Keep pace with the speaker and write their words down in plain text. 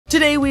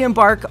Today we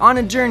embark on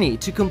a journey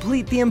to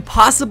complete the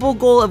impossible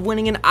goal of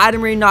winning an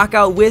item raid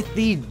knockout with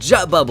the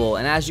Jut Bubble,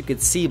 and as you can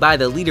see by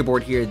the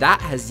leaderboard here, that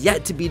has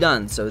yet to be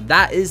done. So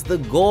that is the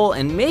goal,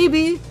 and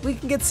maybe we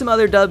can get some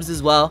other dubs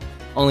as well.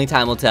 Only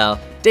time will tell.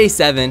 Day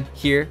 7,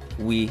 here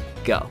we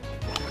go.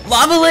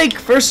 Lava Lake,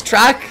 first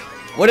track.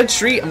 What a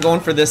treat. I'm going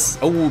for this.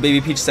 Oh,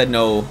 Baby Peach said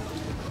no,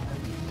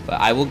 but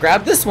I will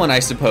grab this one, I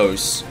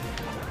suppose.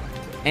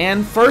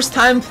 And first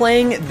time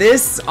playing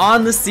this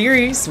on the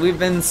series. We've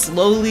been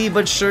slowly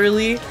but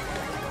surely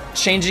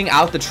changing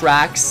out the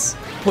tracks,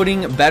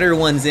 putting better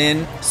ones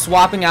in,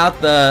 swapping out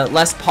the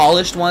less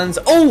polished ones.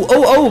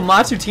 Oh,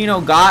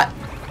 Matutino got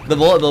the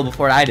bullet bill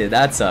before I did.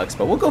 That sucks,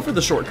 but we'll go for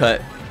the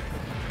shortcut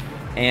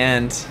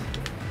and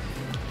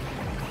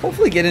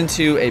hopefully get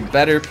into a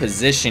better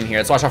position here.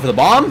 Let's watch out for the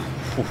bomb.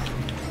 Whew.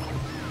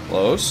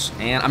 Close.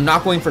 And I'm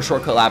not going for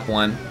shortcut lap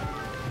 1.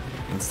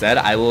 Instead,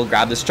 I will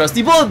grab this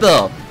trusty bullet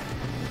bill.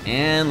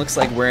 And looks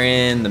like we're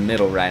in the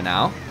middle right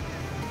now.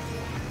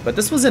 But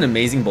this was an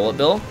amazing bullet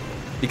bill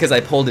because I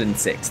pulled it in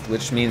 6th,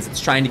 which means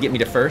it's trying to get me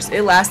to first.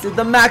 It lasted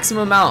the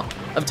maximum amount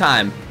of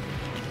time.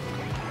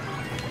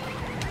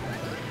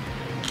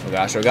 Oh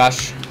gosh, oh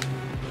gosh.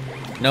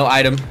 No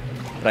item,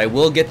 but I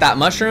will get that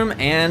mushroom.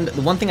 And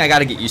the one thing I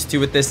gotta get used to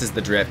with this is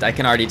the drift. I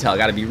can already tell, I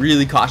gotta be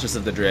really cautious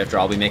of the drift or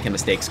I'll be making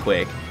mistakes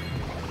quick.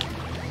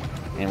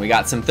 And we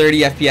got some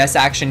 30 FPS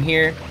action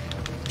here.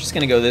 Just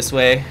gonna go this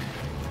way.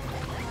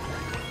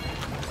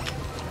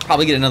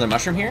 Probably get another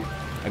mushroom here.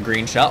 A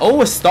green shell.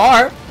 Oh, a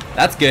star.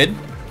 That's good.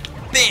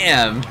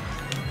 Bam.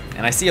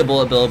 And I see a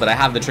bullet bill, but I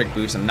have the trick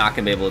boost. I'm not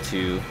going to be able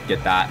to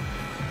get that.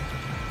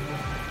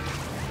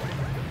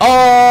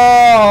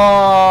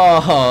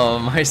 Oh,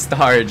 my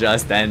star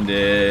just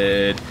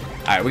ended.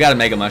 All right, we got a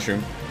mega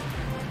mushroom.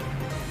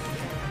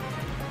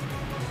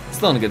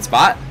 Still in a good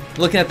spot.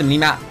 Looking at the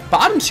mini-map,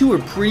 bottom 2 are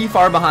pretty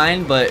far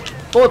behind, but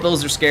bullet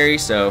bills are scary,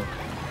 so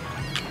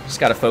just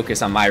got to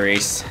focus on my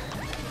race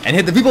and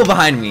hit the people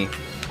behind me.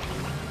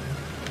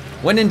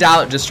 When in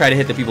doubt, just try to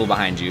hit the people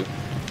behind you.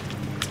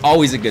 It's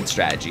always a good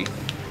strategy.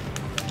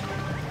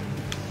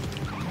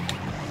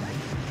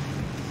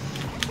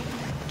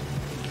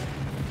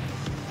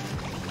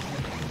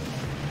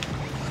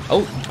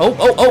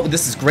 Oh,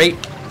 this is great.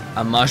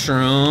 A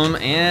mushroom,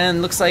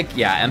 and looks like,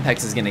 yeah,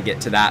 Mpex is gonna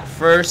get to that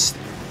first.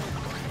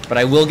 But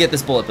I will get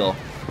this bullet bill,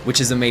 which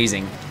is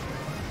amazing.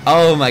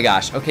 Oh my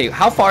gosh, okay,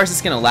 how far is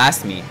this gonna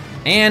last me?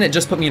 And it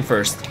just put me in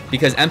first,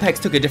 because Mpex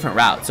took a different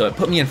route, so it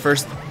put me in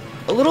first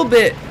a little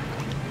bit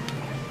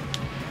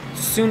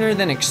sooner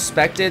than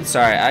expected.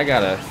 Sorry, I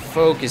gotta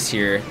focus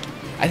here.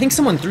 I think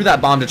someone threw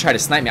that bomb to try to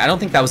snipe me. I don't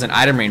think that was an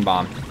item rain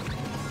bomb.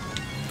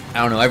 I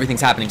don't know,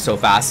 everything's happening so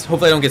fast.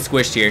 Hopefully I don't get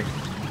squished here.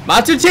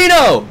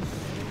 Matutino!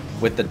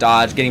 With the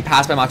dodge, getting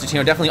passed by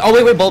Matutino, definitely. Oh,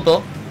 wait, bullet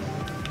bill.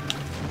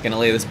 Gonna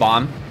lay this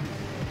bomb.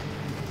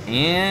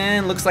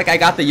 And looks like I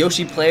got the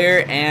Yoshi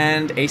player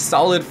and a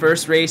solid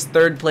first race,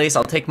 3rd place.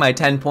 I'll take my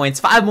 10 points,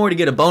 5 more to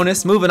get a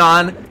bonus. Moving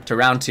on to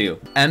round 2.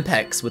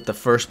 Mpex with the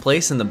first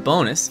place in the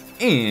bonus,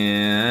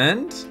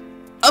 and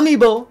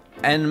Amiibo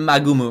and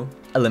Magumu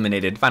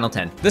eliminated. Final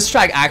 10. This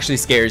track actually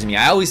scares me.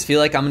 I always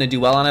feel like I'm gonna do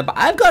well on it, but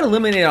I've got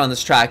eliminated on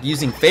this track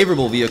using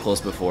favorable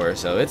vehicles before,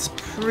 so it's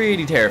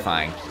pretty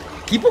terrifying.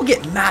 People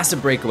get massive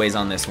breakaways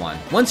on this one.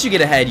 Once you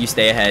get ahead, you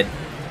stay ahead.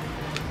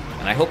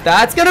 And I hope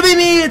that's gonna be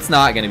me. It's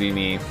not gonna be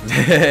me.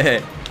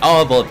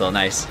 Oh, a bullet bill,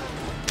 nice.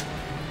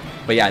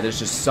 But yeah, there's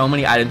just so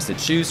many items to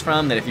choose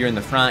from that if you're in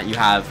the front, you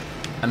have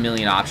a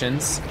million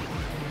options.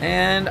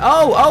 And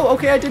oh,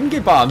 okay, I didn't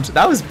get bombed.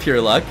 That was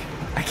pure luck.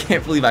 I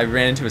can't believe I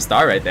ran into a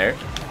star right there.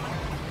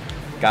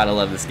 Gotta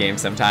love this game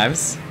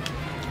sometimes.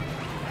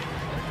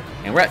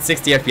 And we're at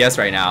 60 FPS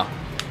right now.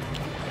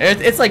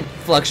 It's like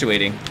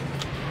fluctuating.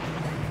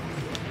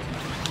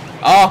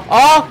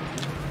 Oh!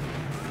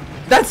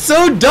 That's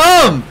so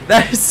dumb!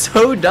 That is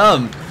so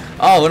dumb.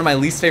 Oh, one of my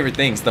least favorite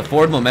things. The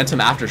forward momentum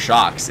after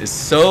shocks is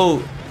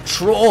so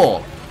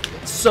troll.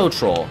 So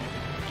troll.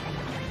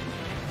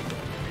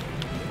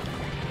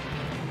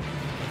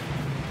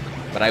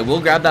 But I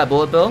will grab that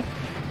bullet bill.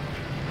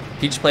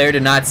 Peach player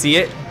did not see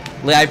it.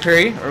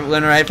 Library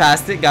went right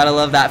past it. Gotta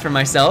love that for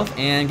myself.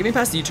 And get me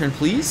past the U-turn,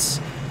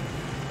 please.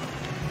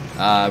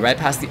 Right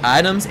past the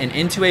items and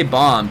into a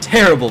bomb.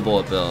 Terrible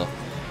bullet bill.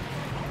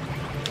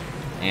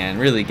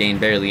 And really gained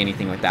barely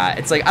anything with that.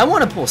 It's like, I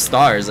want to pull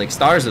stars. Like,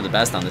 stars are the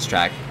best on this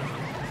track.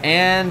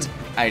 And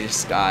I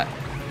just got...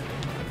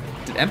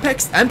 Did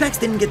Mpex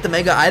didn't get the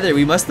mega either.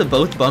 We must have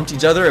both bumped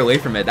each other away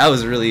from it. That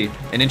was really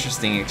an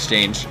interesting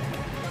exchange.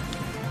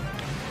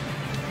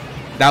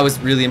 That was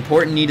really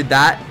important. Needed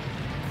that.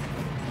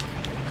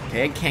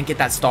 Okay, I can't get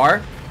that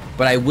star.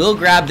 But I will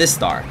grab this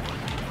star.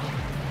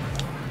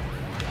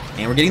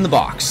 And we're getting the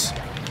box.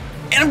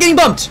 And I'm getting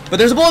bumped. But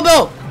there's a bullet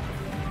bill.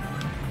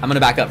 I'm gonna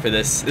back up for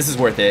this. This is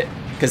worth it,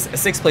 because a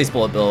 6th place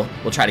bullet bill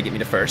will try to get me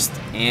to first,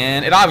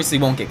 and it obviously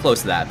won't get close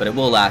to that, but it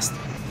will last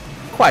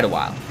quite a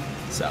while.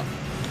 So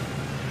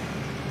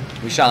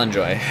we shall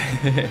enjoy.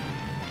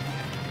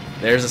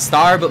 There's a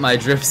star, but my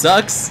drift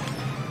sucks,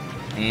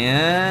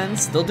 and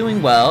still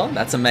doing well.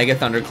 That's a mega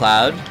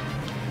thundercloud.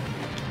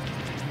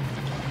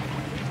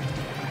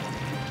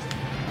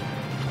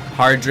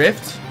 hard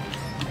drift.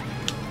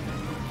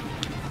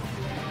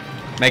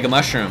 Mega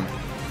mushroom.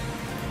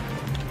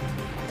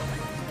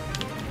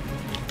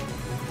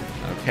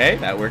 Okay,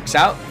 that works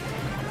out.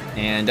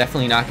 And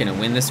definitely not gonna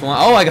win this one.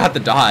 Oh, I got the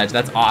dodge.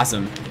 That's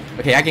awesome.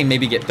 Okay, I can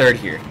maybe get third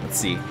here. Let's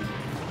see.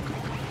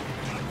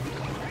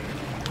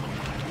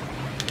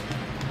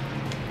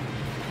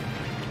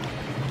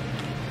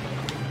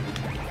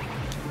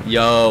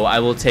 Yo, I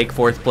will take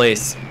fourth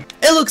place.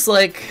 It looks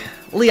like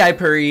Lei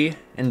Puri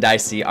and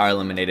Dicey are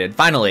eliminated.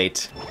 Final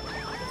 8.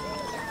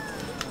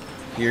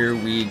 Here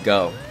we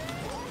go.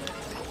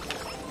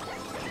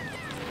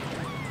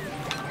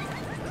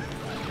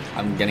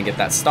 I'm gonna get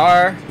that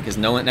star because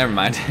no one, never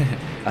mind.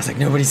 I was like,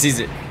 nobody sees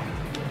it.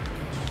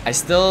 I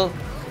still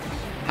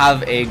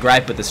have a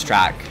gripe with this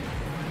track.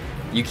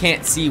 You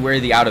can't see where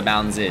the out of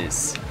bounds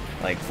is,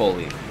 like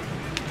fully.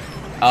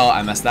 Oh,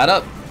 I messed that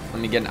up.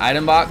 Let me get an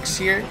item box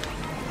here.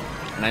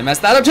 And I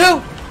messed that up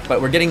too!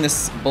 But we're getting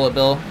this bullet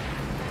bill.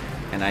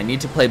 And I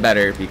need to play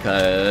better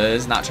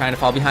because not trying to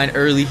fall behind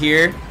early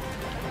here.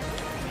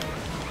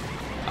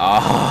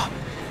 Oh,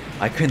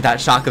 why couldn't that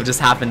shock have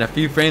just happened a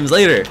few frames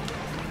later?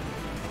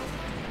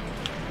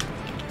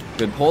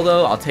 Good pull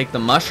though, I'll take the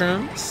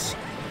mushrooms.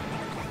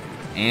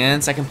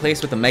 And second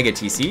place with the Mega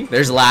TC.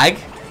 There's Lag,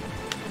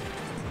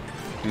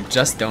 who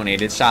just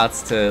donated.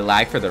 Shouts to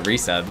Lag for the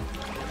resub.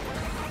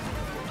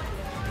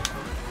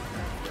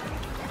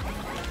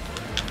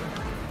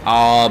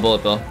 Oh,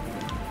 bullet bill.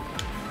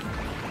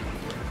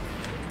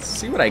 Let's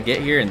see what I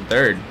get here in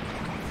third.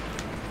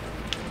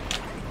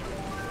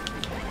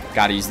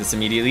 Gotta use this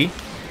immediately.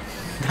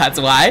 That's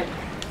why.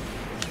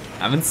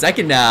 I'm in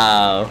second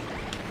now.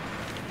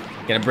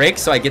 Gonna break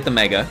so I get the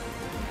Mega.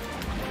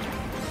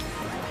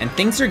 And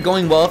things are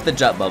going well with the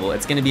jump bubble.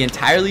 It's gonna be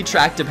entirely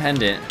track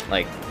dependent,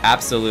 like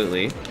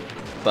absolutely.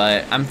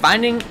 But I'm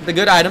finding the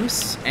good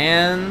items,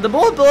 and the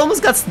bullet bill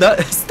almost got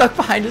stuck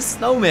behind a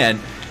snowman.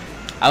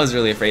 I was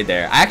really afraid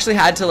there. I actually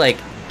had to like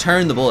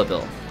turn the bullet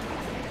bill.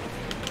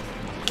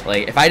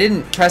 Like if I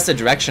didn't press a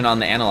direction on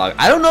the analog,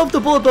 I don't know if the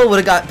bullet bill would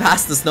have got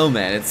past the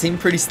snowman. It seemed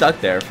pretty stuck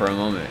there for a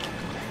moment.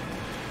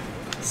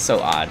 So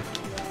odd.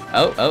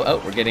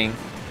 Oh, we're getting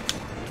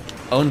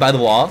owned by the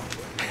wall.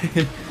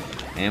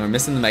 And we're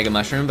missing the Mega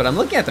Mushroom, but I'm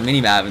looking at the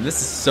mini-map and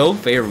this is so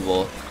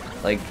favorable.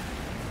 Like,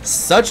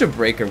 such a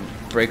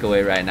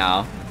breakaway right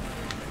now.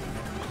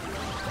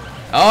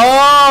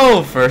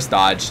 Oh, first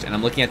dodged. And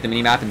I'm looking at the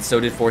mini-map and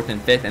so did fourth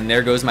and fifth, and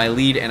there goes my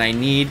lead, and I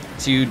need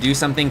to do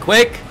something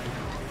quick.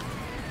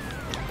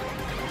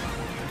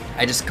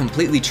 I just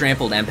completely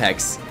trampled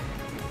Mpex.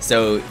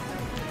 So,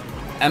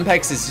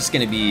 Mpex is just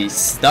gonna be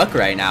stuck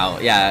right now.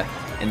 Yeah,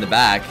 in the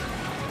back.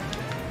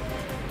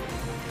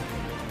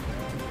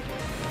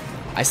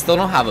 I still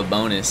don't have a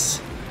bonus.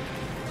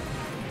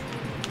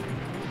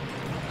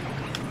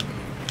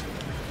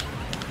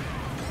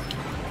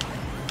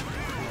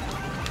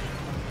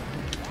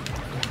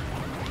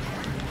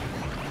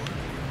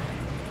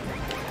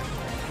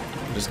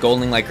 Just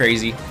golding like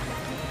crazy.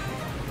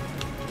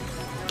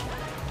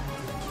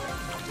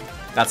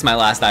 That's my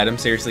last item,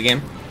 seriously,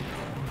 game.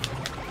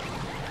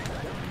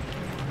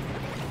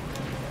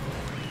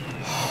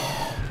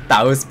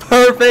 That was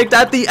perfect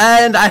at the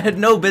end. I had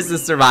no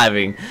business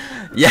surviving.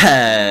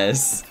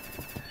 Yes.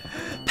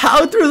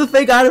 Pow through the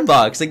fake item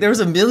box. Like there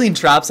was a million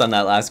traps on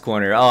that last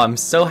corner. Oh, I'm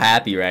so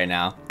happy right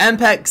now.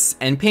 Mpex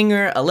and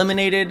Pinger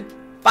eliminated.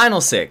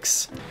 Final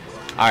 6.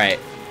 All right.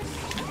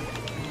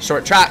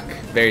 Short track.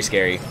 Very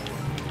scary.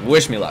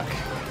 Wish me luck.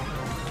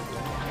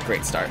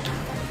 Great start.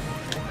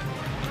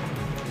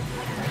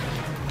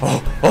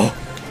 Oh.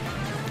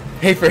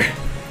 Hafer.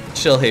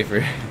 Chill,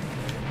 Hafer.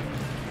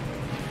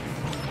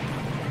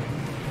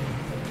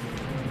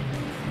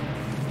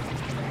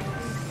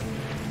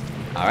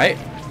 Alright.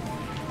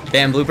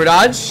 Bam, blooper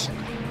dodge.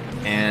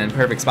 And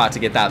perfect spot to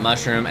get that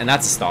mushroom. And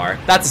that's a star.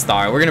 That's a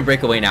star. We're going to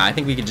break away now. I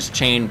think we could just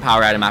chain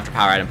power item after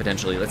power item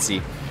potentially. Let's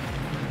see.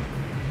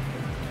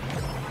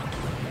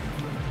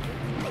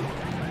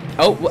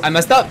 Oh, I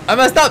messed up.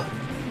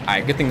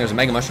 Alright, good thing there's a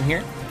Mega Mushroom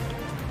here.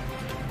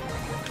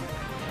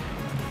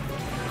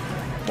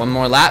 One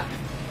more lap.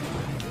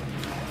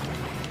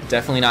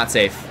 Definitely not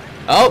safe.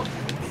 Oh!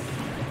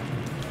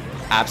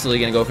 Absolutely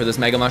gonna go for this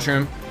Mega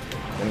Mushroom.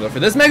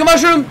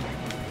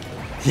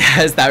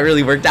 Yes, that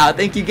really worked out.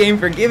 Thank you, game,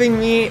 for giving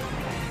me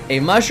a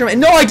mushroom. And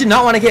no, I did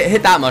not want to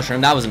hit that mushroom.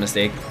 That was a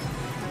mistake.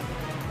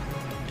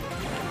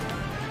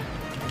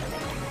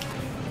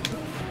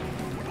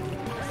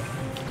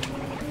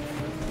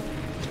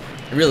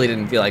 I really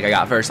didn't feel like I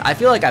got first. I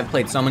feel like I've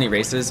played so many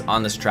races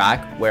on this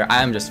track where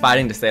I am just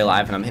fighting to stay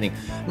alive and I'm hitting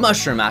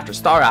mushroom after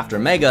star after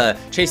mega,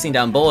 chasing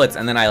down bullets,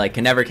 and then I like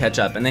can never catch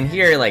up. And then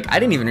here, like, I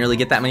didn't even really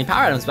get that many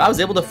power items, but I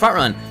was able to front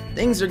run.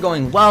 Things are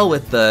going well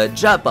with the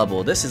jet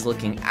bubble. This is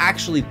looking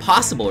actually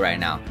possible right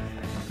now.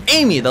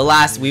 Amy, the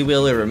last wee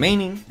wheeler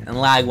remaining, and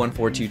Lag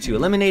 1422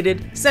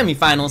 eliminated.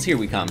 Semifinals, here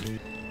we come.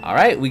 All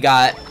right, we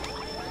got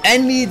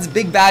Enmead's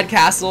Big Bad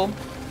Castle.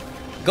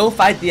 Go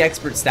fight the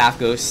expert staff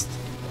ghost.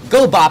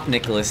 Go bop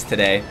Nicholas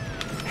today.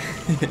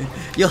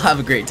 You'll have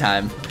a great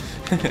time.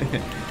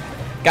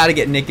 Gotta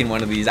get Nick in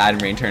one of these item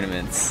rain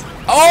tournaments.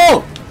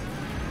 Oh!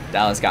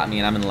 Dallas got me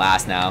and I'm in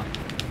last now.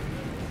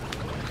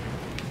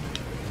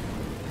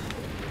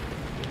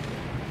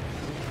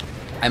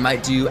 I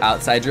might do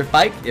outside drift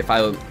bike if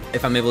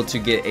I'm able to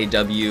get a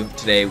W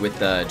today with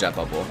the jet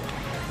bubble.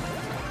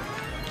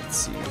 Let's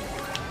see.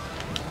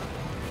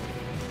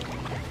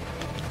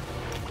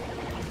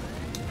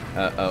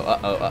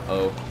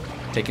 Uh-oh.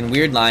 Taking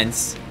weird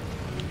lines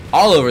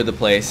all over the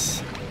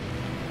place.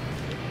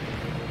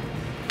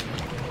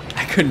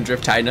 I couldn't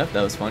drift high enough.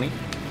 That was funny.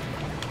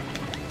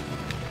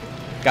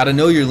 Gotta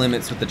know your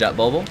limits with the jet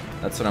bubble.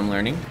 That's what I'm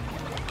learning.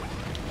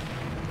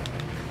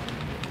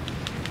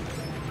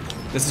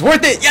 This is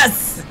worth it.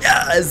 Yes.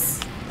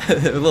 Yes. A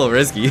little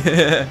risky.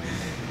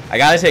 I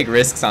gotta take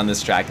risks on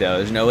this track though.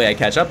 There's no way I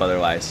catch up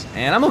otherwise.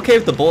 And I'm okay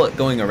with the bullet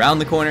going around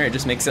the corner. It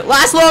just makes it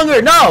last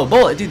longer. No,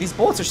 bullet. Dude, these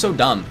bullets are so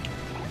dumb.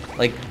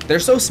 Like, they're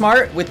so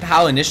smart with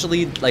how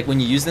initially, like, when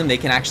you use them, they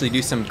can actually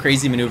do some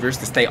crazy maneuvers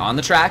to stay on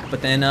the track,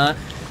 but then,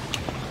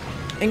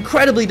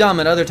 incredibly dumb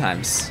at other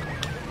times.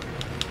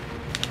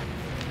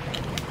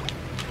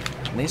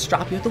 And they just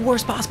drop you at the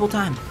worst possible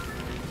time.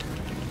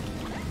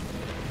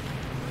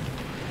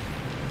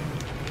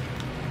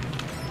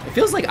 It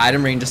feels like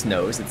item rain just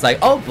knows. It's like,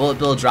 oh, bullet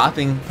bill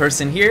dropping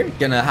person here,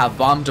 gonna have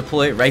bomb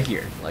deploy right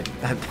here. Like,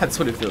 that's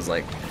what it feels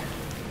like.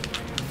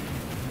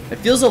 It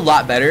feels a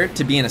lot better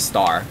to be in a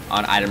star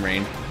on item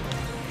rain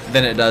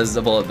than it does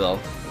a bullet bill,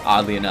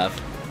 oddly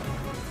enough.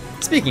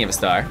 Speaking of a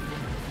star,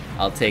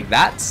 I'll take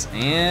that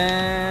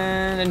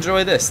and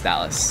enjoy this,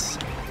 Dallas.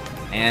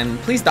 And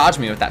please dodge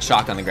me with that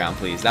shock on the ground,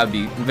 please. That would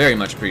be very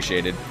much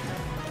appreciated.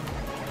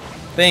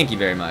 Thank you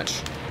very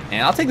much.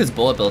 And I'll take this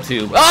bullet bill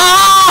too.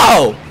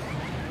 Oh!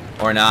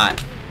 Or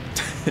not.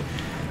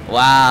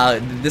 Wow,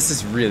 this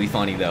is really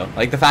funny though.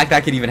 Like the fact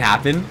that could even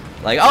happen.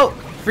 Like, oh,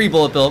 free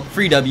bullet bill,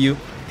 free W.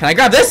 Can I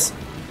grab this?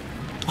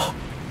 Oh,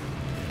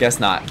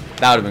 guess not.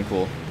 That would have been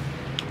cool.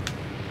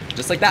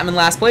 Just like that, I'm in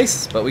last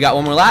place, but we got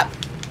one more lap.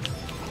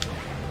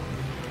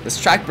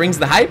 This track brings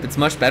the hype. It's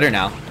much better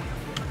now.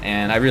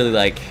 And I really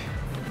like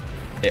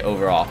it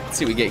overall. Let's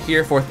see what we get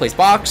here. 4th place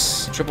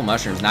box. Triple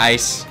mushrooms.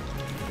 Nice.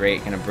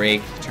 Great. Gonna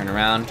break. Turn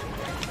around.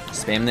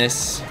 Spam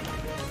this.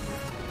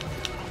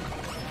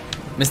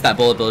 Missed that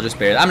bullet bill just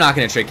barely. I'm not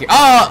gonna trick you.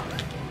 Oh!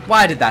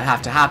 Why did that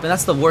have to happen?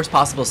 That's the worst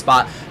possible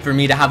spot for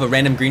me to have a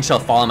random green shell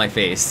fall on my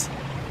face.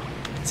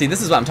 See,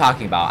 this is what I'm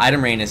talking about.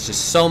 Item rain is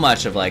just so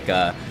much of like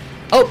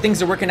oh,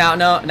 things are working out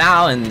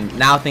now, and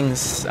now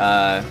things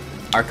are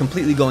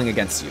completely going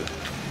against you.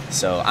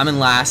 So I'm in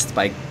last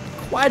by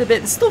quite a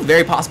bit. It's still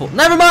very possible.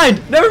 Never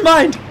mind. We're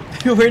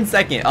in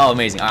 2nd. Oh,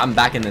 amazing. I'm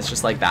back in this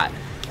just like that.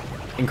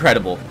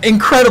 Incredible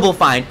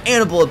find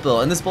and a bullet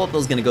bill, and this bullet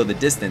bill is gonna go the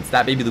distance.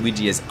 That baby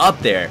Luigi is up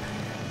there.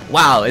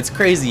 Wow, it's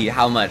crazy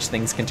how much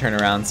things can turn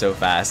around so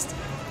fast.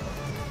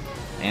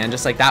 And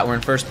just like that, we're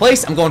in 1st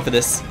place. I'm going for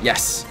this.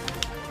 Yes.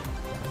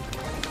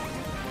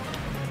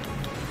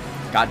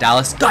 Got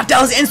Dallas,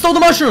 and stole the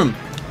mushroom.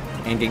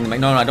 And getting the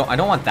no, I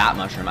don't want that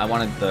mushroom. I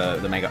wanted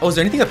the mega. Oh, is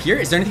there anything up here?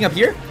 Is there anything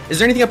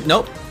up?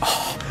 Nope.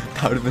 Oh,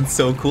 that would have been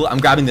so cool. I'm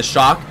grabbing the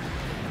shock.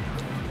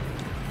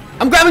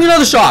 I'm grabbing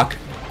another shock.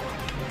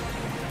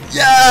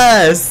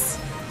 Yes.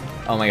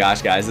 Oh my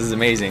gosh, guys, this is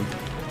amazing.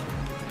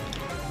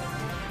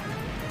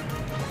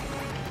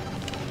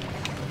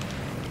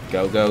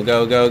 Go.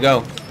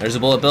 There's a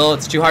bullet bill.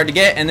 It's too hard to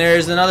get, and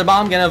there's another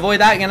bomb. Gonna avoid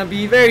that. Gonna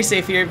be very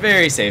safe here.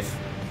 Very safe.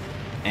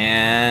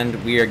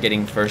 And we are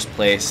getting 1st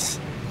place.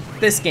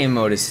 This game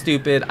mode is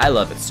stupid. I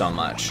love it so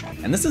much.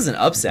 And this is an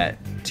upset.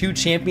 2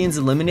 champions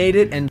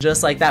eliminated, and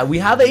just like that, we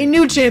have a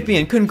new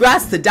champion.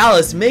 Congrats to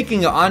Dallas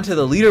making it onto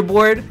the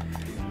leaderboard.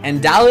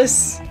 And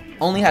Dallas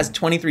only has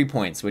 23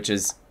 points, which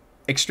is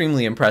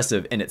extremely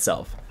impressive in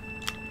itself.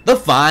 The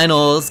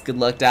finals. Good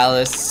luck,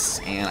 Dallas.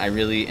 And I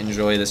really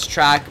enjoy this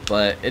track,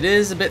 but it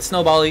is a bit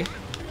snowbally,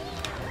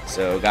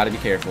 so gotta be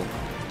careful.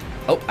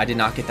 Oh, I did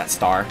not get that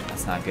star.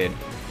 That's not good.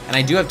 And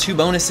I do have 2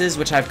 bonuses,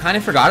 which I've kind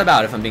of forgot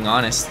about, if I'm being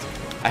honest.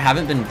 I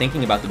haven't been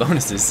thinking about the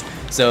bonuses,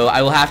 so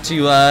I will have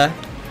to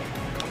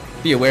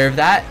be aware of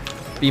that,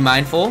 be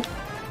mindful,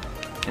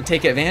 and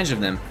take advantage of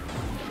them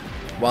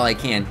while I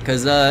can,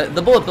 because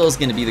the bullet bill is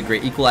going to be the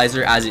great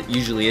equalizer, as it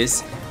usually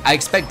is. I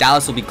expect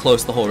Dallas will be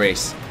close the whole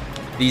race.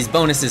 These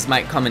bonuses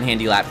might come in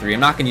handy lap 3. I'm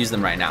not going to use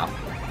them right now.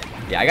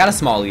 Yeah, I got a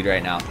small lead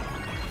right now.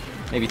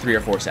 Maybe 3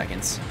 or 4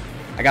 seconds.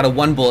 I got a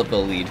 1 bullet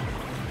bill lead.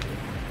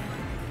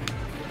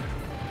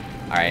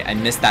 Alright, I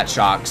missed that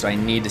shock, so I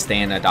need to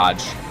stay in a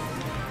dodge.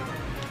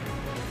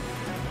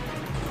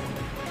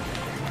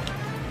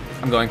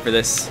 I'm going for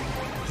this.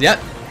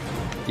 Yep.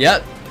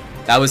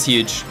 That was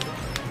huge.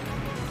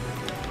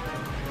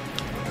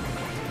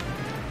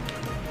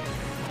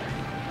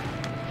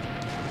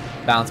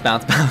 Bounce.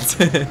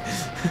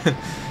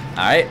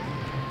 Alright.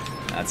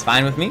 That's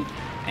fine with me.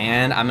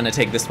 And I'm going to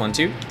take this one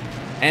too.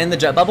 And the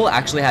jet bubble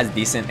actually has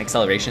decent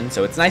acceleration,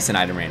 so it's nice in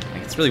item rain.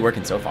 Like, it's really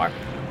working so far.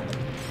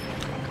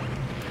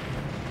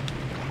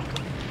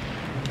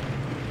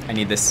 I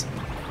need this.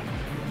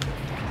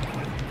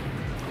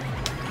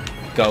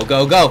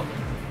 Go.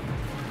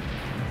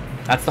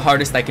 That's the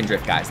hardest I can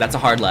drift, guys. That's a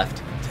hard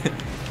left.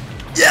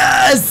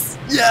 Yes!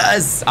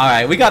 Yes!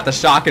 Alright, we got the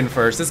shotgun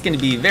first. This is going to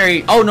be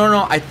very... Oh, no,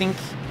 no. I think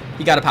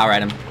he got a power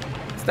item.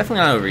 It's definitely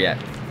not over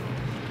yet.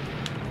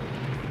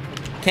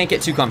 Can't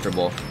get too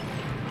comfortable.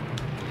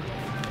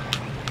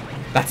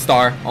 That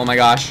star. Oh, my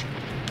gosh.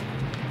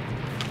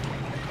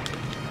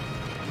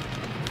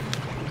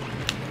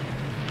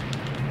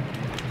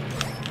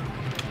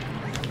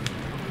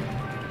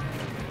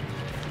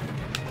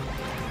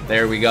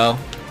 There we go.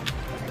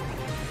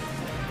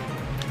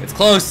 It's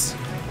close.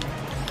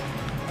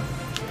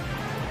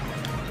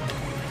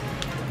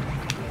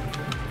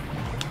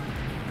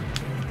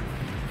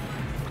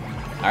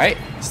 Alright,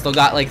 still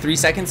got like 3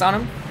 seconds on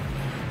him.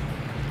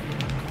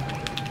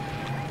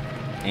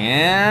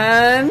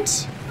 And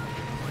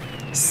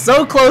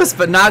so close,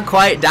 but not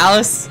quite,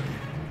 Dallas.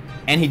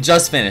 And he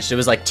just finished. It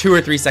was like 2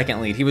 or 3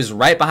 second lead. He was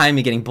right behind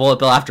me getting bullet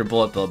bill after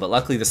bullet bill, but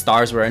luckily the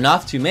stars were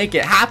enough to make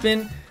it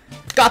happen.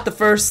 Got the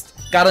first,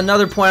 got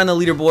another point on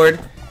the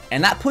leaderboard,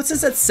 and that puts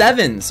us at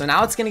 7. So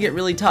now it's gonna get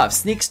really tough.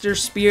 Sneakster,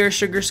 Spear,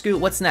 Sugar Scoot,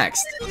 what's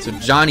next? So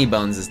Johnny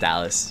Bones is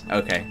Dallas.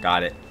 Okay,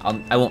 got it.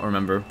 I won't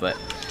remember, but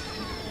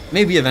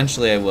maybe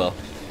eventually I will.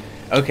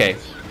 Okay.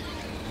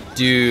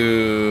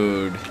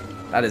 Dude,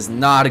 that is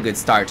not a good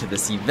start to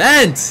this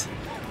event.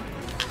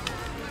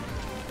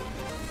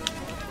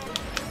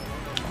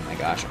 Oh my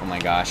gosh, oh my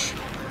gosh.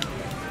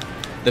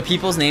 The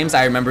people's names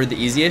I remember the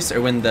easiest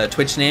are when the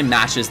Twitch name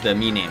matches the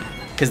me name.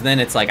 Because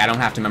then it's like I don't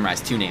have to memorize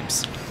 2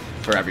 names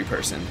for every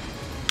person.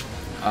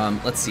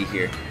 Let's see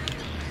here.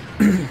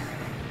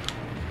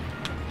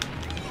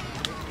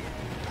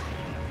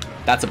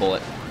 That's a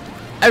bullet.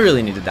 I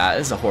really needed that.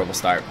 This is a horrible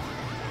start.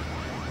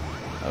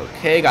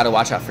 Okay, gotta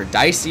watch out for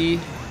Dicey.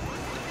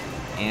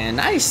 And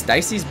nice,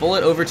 Dicey's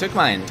bullet overtook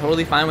mine.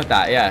 Totally fine with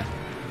that, yeah.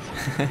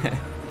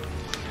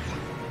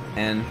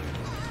 And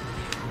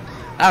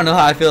I don't know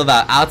how I feel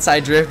about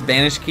outside drift,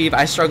 Banish Keep.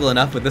 I struggle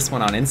enough with this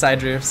one on inside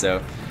drift,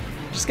 so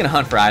just gonna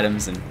hunt for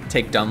items and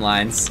take dumb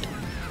lines.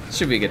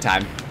 Should be a good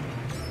time.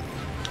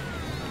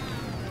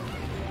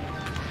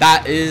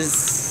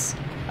 That's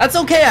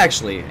okay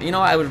actually. You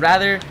know, I would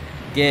rather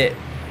get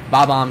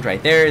bob-bombed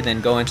right there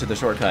than go into the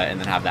shortcut and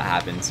then have that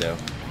happen, so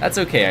that's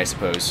okay, I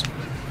suppose.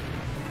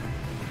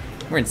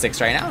 We're in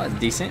 6 right now, that's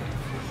decent.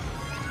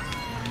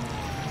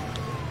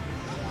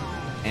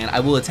 And I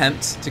will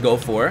attempt to go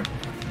for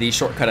the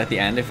shortcut at the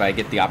end if I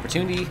get the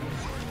opportunity.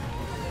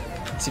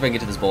 Let's see if I can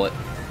get to this bullet.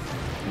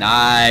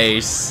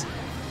 Nice.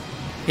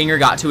 Pinger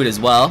got to it as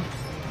well.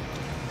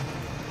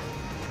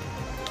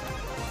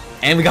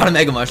 And we got a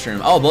Mega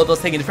Mushroom. Oh, Bullet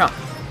Bill's taking this route.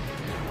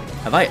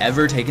 Have I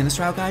ever taken this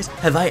route, guys?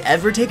 Have I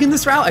ever taken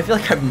this route? I feel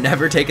like I've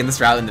never taken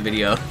this route in the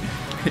video.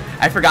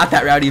 I forgot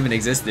that route even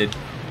existed.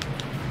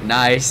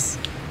 Nice.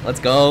 Let's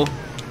go.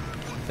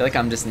 I feel like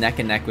I'm just neck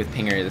and neck with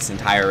Pinger this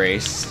entire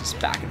race. Just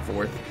back and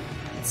forth.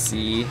 Let's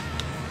see.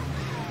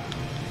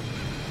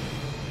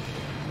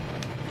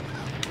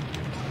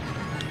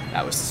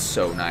 That was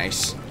so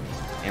nice.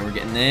 And we're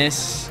getting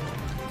this.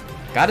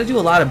 Got to do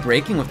a lot of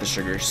braking with the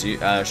Sugar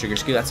Scoot. That's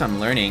what I'm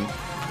learning.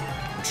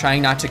 I'm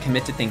trying not to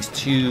commit to things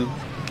too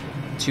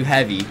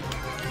heavy.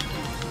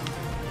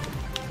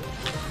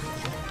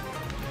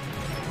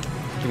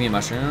 Give me a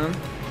mushroom.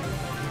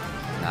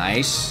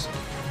 Nice.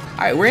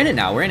 All right, we're in it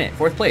now. We're in it.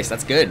 4th place.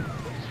 That's good.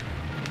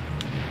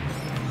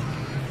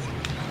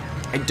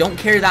 I don't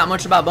care that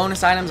much about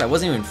bonus items. I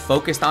wasn't even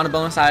focused on a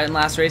bonus item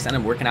last race.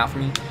 Ended up working out for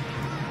me.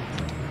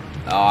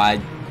 Oh,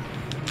 I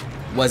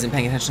wasn't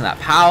paying attention to that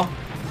POW.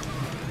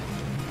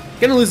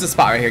 Gonna lose the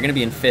spot right here. Gonna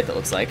be in 5th, it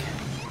looks like.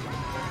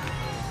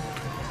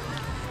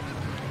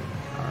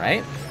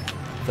 Alright.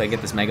 If I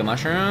get this Mega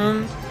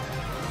Mushroom.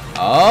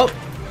 Oh.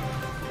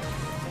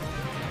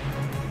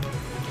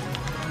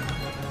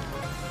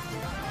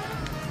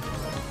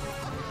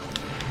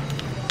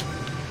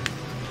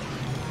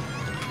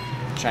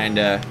 Trying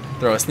to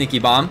throw a sneaky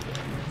bomb.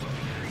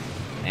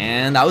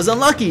 And that was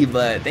unlucky,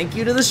 but thank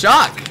you to the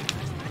shock.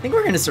 I think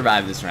we're gonna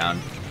survive this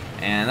round.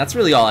 And that's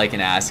really all I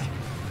can ask.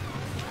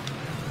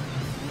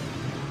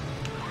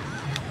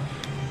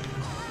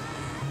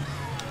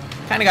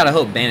 Kinda gotta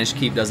hope Banish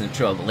Keep doesn't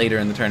show up later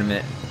in the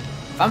tournament.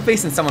 If I'm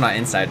facing someone on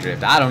inside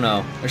drift, I don't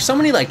know. There's so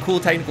many like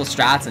cool technical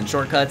strats and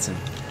shortcuts, and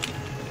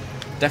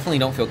definitely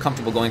don't feel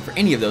comfortable going for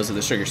any of those with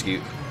a Sugar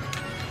Scoot.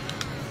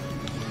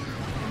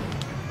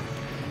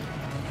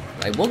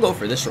 But I will go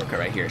for this shortcut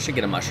right here. Should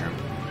get a mushroom.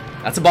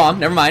 That's a bomb,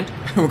 never mind.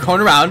 We're going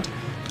around.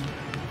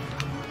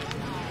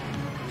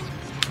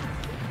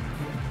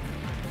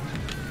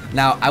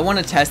 Now, I want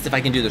to test if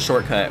I can do the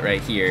shortcut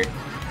right here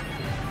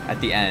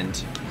at the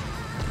end.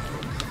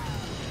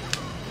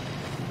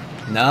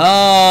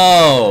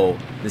 No!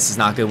 This is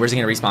not good. Where's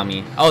he going to respawn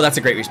me? Oh, that's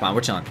a great respawn.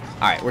 We're chilling.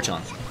 Alright, we're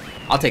chilling.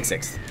 I'll take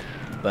 6th.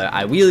 But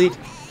I wheelied,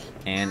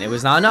 and it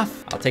was not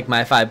enough. I'll take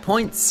my 5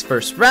 points.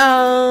 First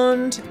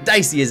round.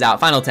 Dicey is out.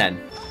 Final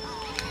 10.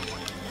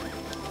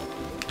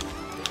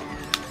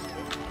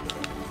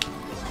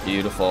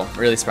 Beautiful.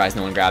 Really surprised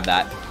no one grabbed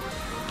that.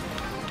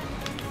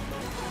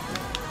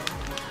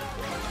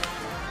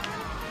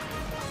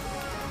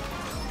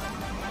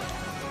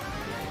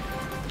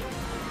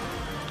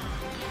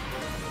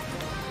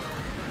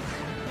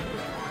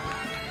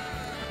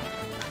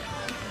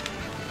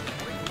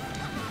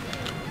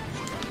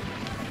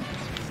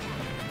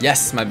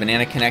 Yes, my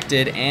banana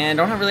connected, and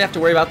don't really have to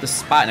worry about the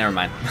spot. Never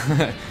mind.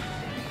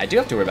 I do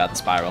have to worry about the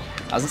spiral.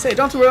 I was gonna say, I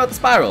don't have to worry about the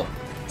spiral.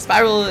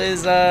 Spiral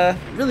is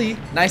really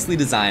nicely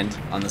designed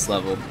on this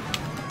level.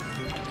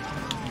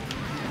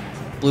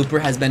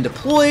 Blooper has been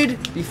deployed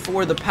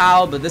before the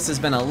POW, but this has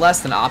been a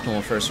less than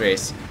optimal first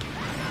race.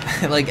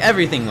 Like,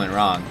 everything went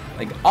wrong.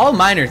 Like, all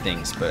minor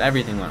things, but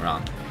everything went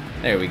wrong.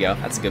 There we go.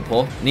 That's a good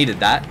pull. Needed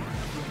that.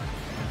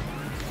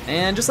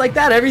 And just like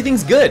that,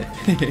 everything's good.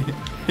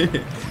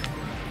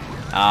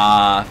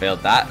 Ah, failed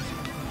that.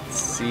 Let's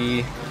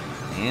see.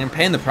 And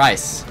paying the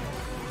price.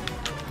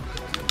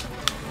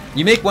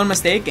 You make one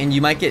mistake and you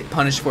might get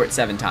punished for it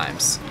 7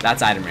 times.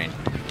 That's item rain.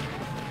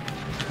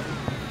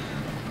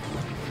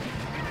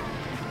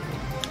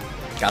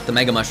 Got the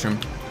Mega Mushroom.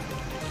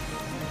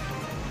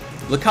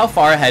 Look how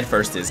far ahead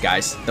first is,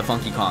 guys. The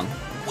Funky Kong.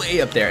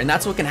 Way up there. And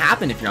that's what can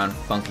happen if you're on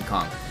Funky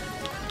Kong.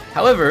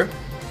 However,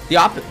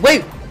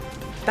 wait!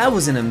 That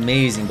was an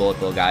amazing bullet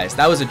bill, guys.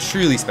 That was a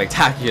truly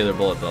spectacular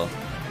bullet bill.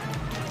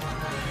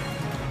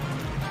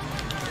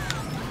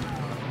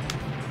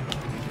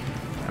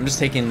 I'm just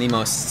taking the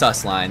most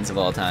sus lines of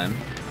all time.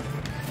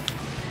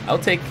 I'll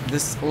take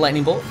this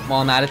lightning bolt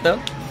while I'm at it,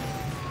 though.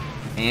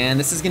 And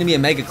this is going to be a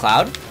Mega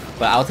Cloud,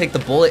 but I'll take the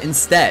bullet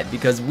instead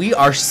because we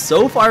are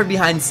so far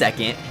behind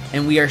second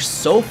and we are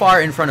so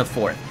far in front of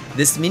fourth.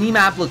 This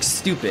mini-map looks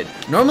stupid.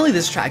 Normally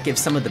this track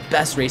gives some of the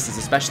best races,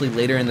 especially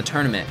later in the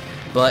tournament.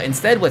 But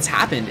instead what's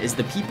happened is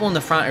the people in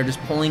the front are just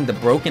pulling the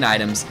broken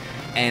items,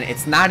 and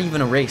it's not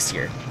even a race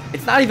here.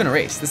 It's not even a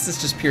race. This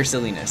is just pure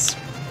silliness.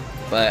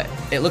 But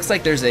it looks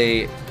like there's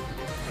a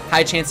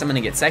high chance I'm going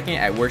to get second,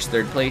 at worst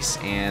third place,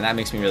 and that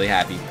makes me really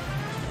happy.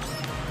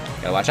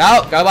 Gotta watch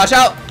out. Gotta watch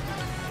out.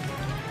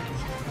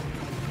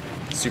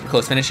 Super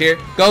close finish here.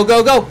 Go,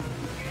 go, go.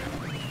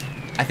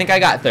 I think I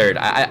got third.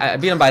 I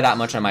beat him by that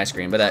much on my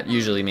screen, but that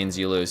usually means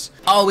you lose.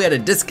 Oh, we had a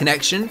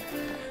disconnection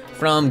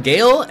from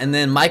Gale, and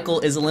then Michael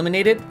is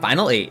eliminated.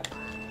 Final 8.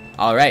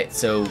 Alright,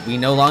 so we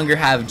no longer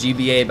have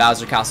GBA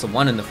Bowser Castle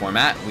 1 in the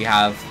format. We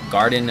have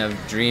Garden of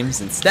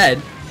Dreams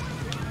instead.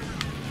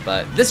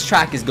 But this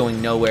track is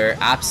going nowhere.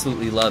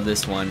 Absolutely love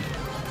this one.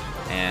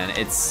 And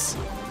it's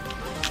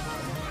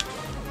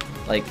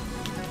like,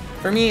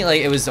 for me,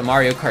 like, it was a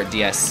Mario Kart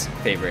DS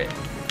favorite.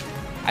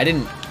 I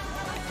didn't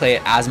play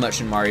it as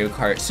much in Mario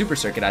Kart Super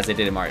Circuit as I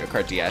did in Mario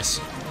Kart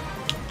DS.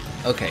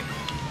 Okay.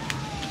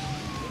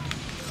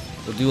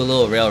 We'll do a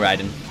little rail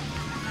riding.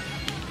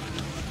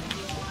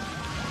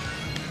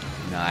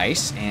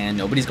 Nice, and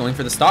nobody's going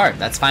for the star.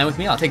 That's fine with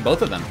me. I'll take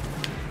both of them.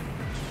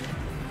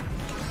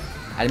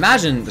 I'd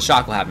imagine the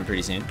shock will happen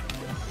pretty soon.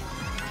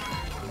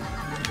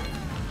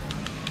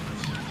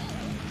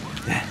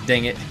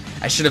 Dang it.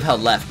 I should have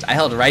held left. I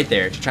held right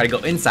there to try to go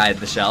inside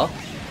the shell.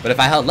 But if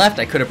I held left,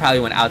 I could have probably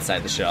went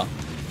outside the shell.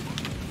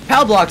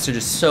 PAL blocks are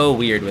just so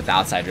weird with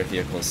outside drift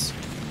vehicles.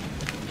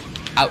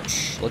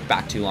 Ouch. Look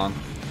back too long.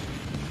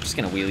 I'm just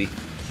gonna wheelie.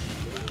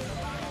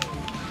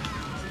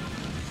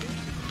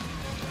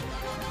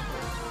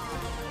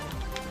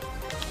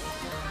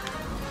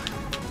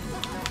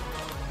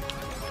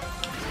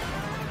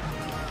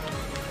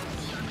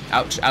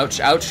 Ouch, ouch,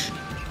 ouch.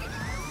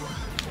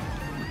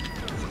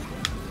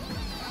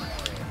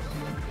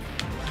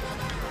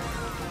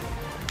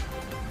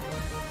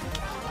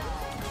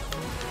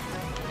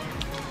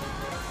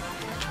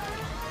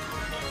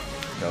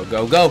 Go,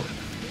 go, go.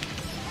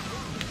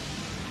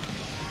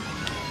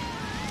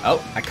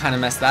 Oh, I kind of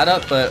messed that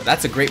up, but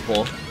that's a great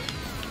pull.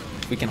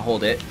 We can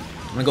hold it.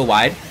 I'm gonna go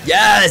wide.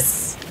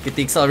 Yes! Get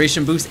the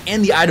acceleration boost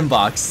and the item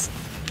box.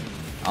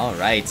 All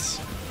right.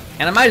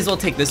 And I might as well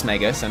take this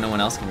Mega so no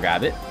one else can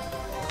grab it.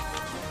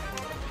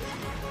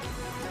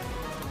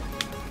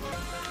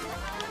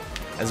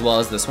 As well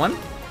as this one.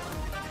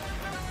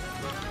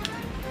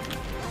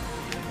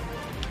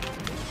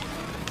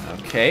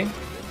 Okay.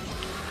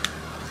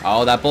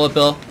 Oh, that bullet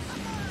bill.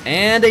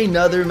 And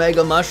another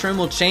Mega Mushroom.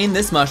 We'll chain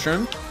this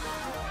mushroom.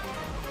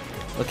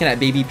 Looking at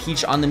Baby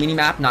Peach on the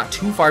mini-map, not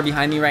too far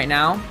behind me right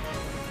now.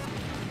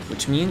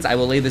 Which means I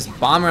will lay this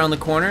bomb around the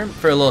corner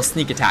for a little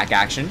sneak attack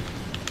action.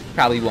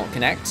 Probably won't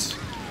connect,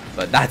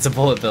 but that's a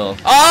bullet bill.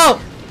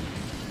 Oh!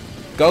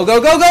 Go,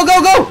 go, go, go,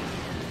 go, go!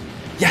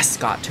 Yes,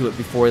 got to it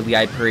before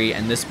Lee Puri,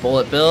 and this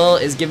bullet bill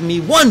is giving me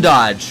one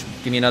dodge.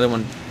 Give me another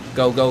one.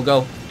 Go, go,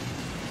 go.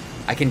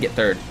 I can get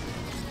third.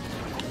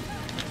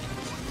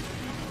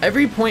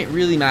 Every point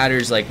really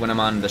matters, like when I'm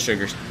on the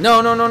sugars.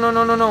 No, no, no, no,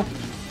 no, no, no.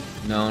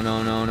 No,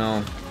 no, no,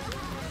 no.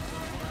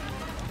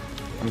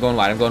 I'm going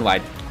wide, I'm going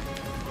wide.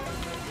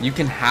 You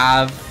can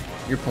have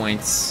your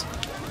points.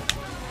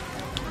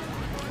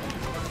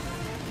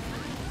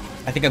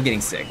 I think I'm getting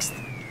 6th.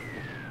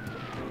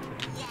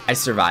 I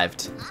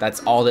survived.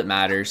 That's all that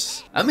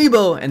matters.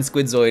 Amiibo and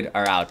Squidzoid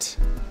are out.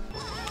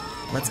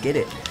 Let's get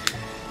it.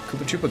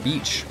 Koopa Troopa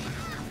Beach.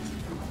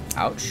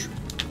 Ouch.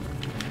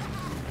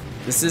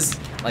 This is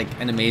like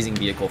an amazing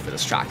vehicle for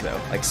this track though.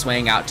 Like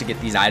swaying out to get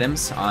these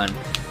items on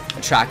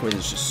a track where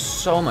there's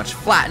just so much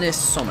flatness,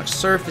 so much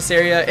surface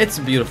area. It's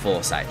a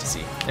beautiful sight to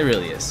see. It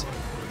really is.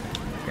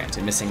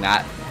 Granted, missing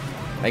that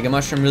Mega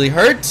Mushroom really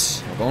hurt,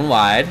 Going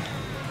wide.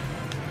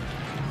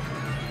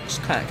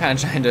 Just kind of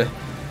trying to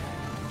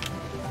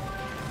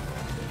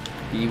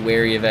be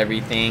wary of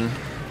everything.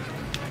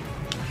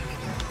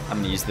 I'm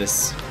gonna use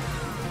this.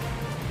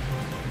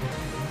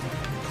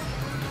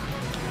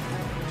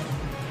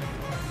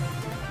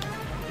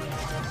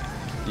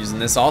 Using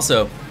this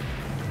also.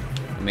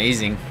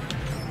 Amazing.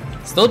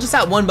 Still just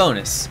at 1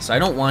 bonus, so I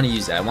don't want to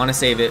use it. I want to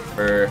save it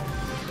for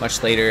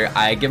much later.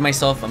 I give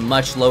myself a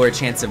much lower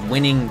chance of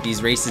winning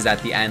these races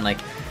at the end. Like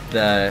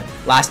the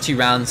last 2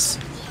 rounds,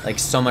 like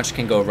so much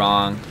can go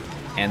wrong,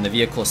 and the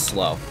vehicle's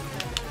slow.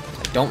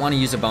 I don't want to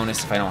use a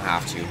bonus if I don't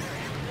have to.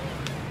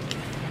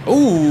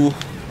 Ooh,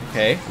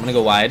 okay, I'm gonna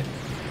go wide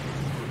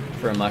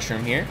for a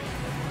mushroom here.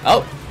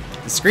 Oh,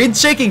 the screen's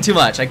shaking too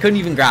much. I couldn't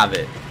even grab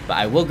it, but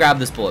I will grab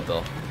this bullet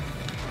bill.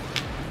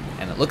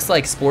 And it looks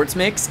like Sports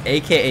Mix,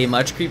 aka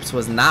Much Creeps,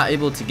 was not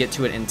able to get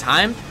to it in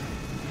time.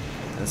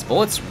 And this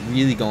bullet's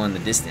really going the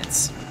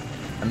distance.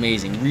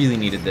 Amazing, really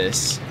needed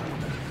this.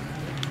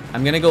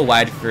 I'm gonna go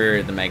wide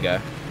for the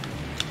Mega.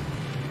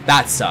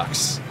 That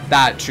sucks.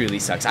 That truly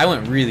sucks. I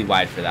went really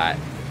wide for that.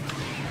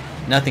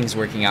 Nothing's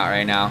working out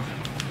right now.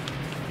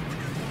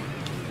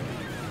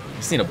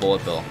 Just need a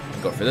bullet bill.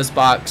 Go for this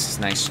box.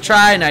 Nice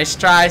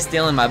try,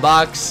 stealing my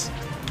box.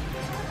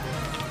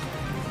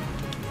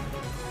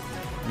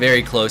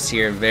 Very close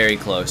here, very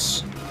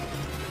close.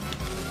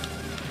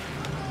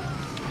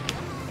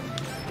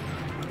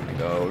 I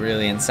go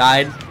really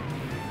inside.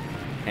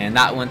 And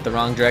that went the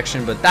wrong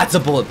direction, but that's a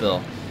bullet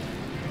bill.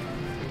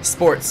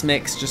 Sports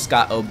Mix just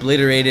got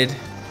obliterated.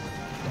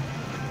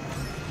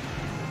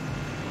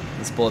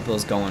 This bullet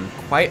bill's going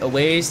quite a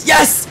ways.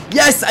 Yes!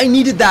 Yes! I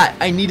needed that!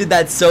 I needed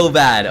that so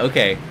bad.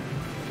 Okay.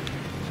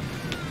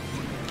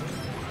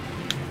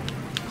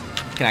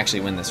 I can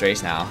actually win this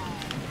race now.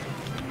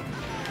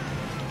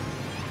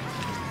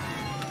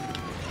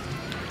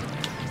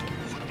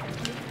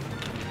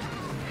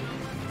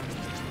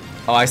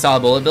 Oh, I saw a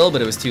bullet bill,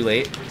 but it was too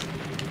late.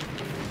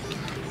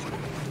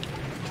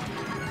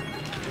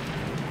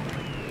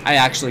 I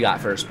actually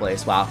got first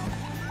place. Wow.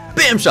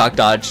 Bam! Shock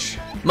dodge.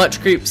 Much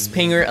Creeps.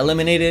 Pinger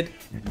eliminated.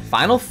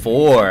 Final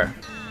 4.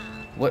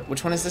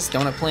 Which one is this?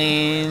 Donut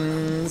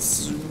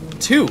Plains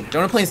 2.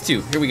 Donut Plains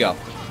 2. Here we go.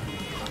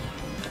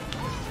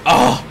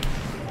 Oh!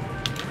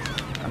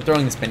 I'm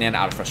throwing this banana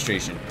out of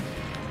frustration.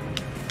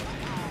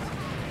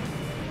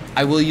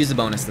 I will use a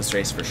bonus this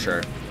race for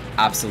sure.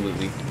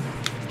 Absolutely.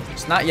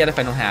 It's not yet if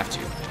I don't have to.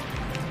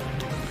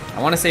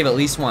 I want to save at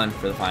least 1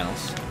 for the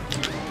finals.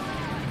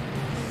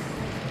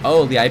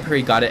 Oh, the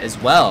Ipery got it as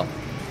well.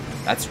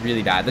 That's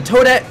really bad. The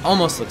Toadette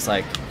almost looks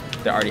like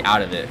they're already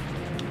out of it.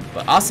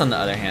 But us, on the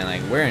other hand,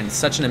 like, we're in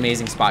such an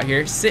amazing spot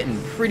here,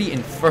 sitting pretty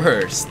in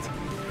first.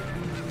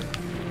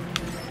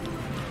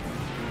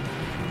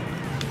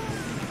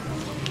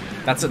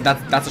 That's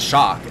a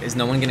shock. Is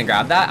no one gonna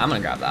grab that? I'm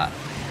gonna grab that.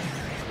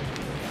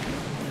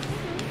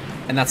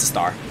 And that's a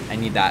star. I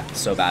need that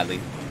so badly.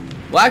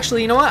 Well,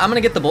 actually, you know what? I'm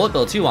gonna get the bullet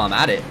bill too while I'm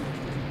at it.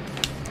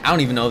 I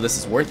don't even know if this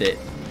is worth it.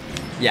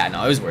 Yeah,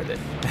 no, it was worth it.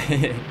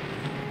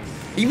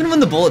 Even when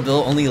the bullet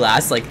bill only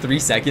lasts like 3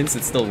 seconds,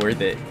 it's still worth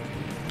it.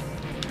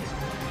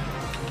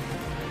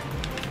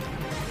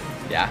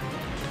 Yeah.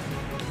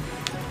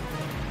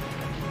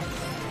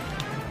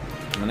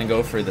 I'm gonna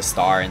go for the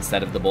star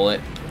instead of the bullet.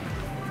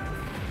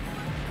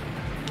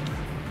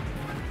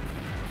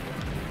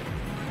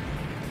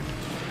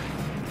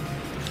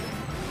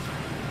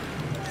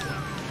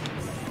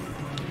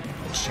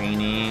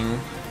 Chaining.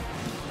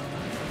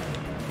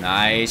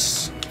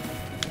 Nice.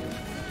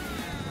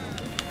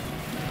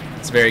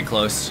 It's very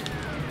close.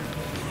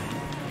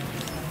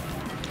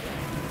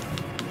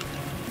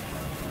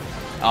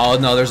 Oh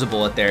no, there's a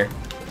bullet there.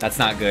 That's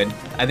not good.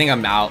 I think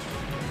I'm out.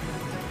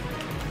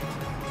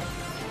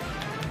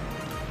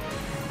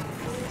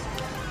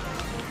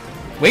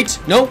 Wait,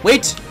 no,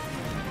 wait.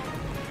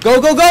 Go,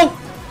 go, go.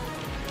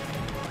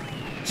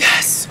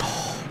 Yes.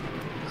 Oh.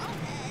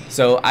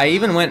 So I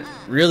even went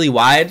really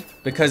wide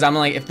because I'm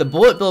like, if the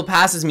bullet bill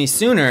passes me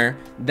sooner,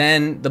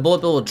 then the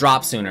bullet bill will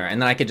drop sooner,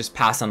 and then I could just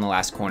pass on the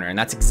last corner, and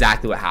that's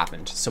exactly what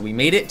happened. So we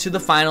made it to the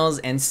finals,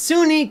 and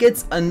Suni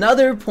gets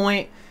another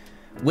point,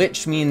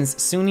 which means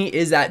Suni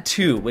is at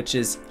 2, which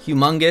is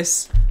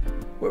humongous.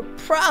 We're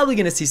probably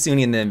gonna see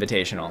Suni in the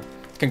Invitational.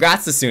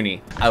 Congrats to Suni.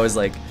 I was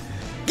like,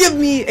 give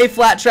me a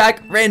flat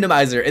track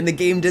randomizer, and the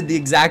game did the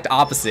exact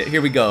opposite.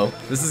 Here we go.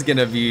 This is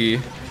gonna be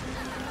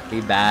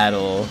a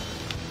battle.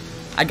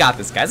 I got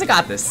this, guys. I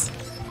got this.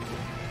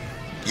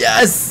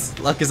 Yes!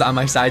 Luck is on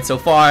my side so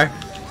far.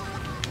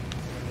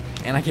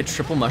 And I get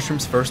triple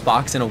mushrooms first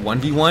box in a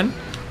 1v1.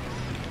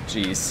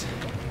 Jeez.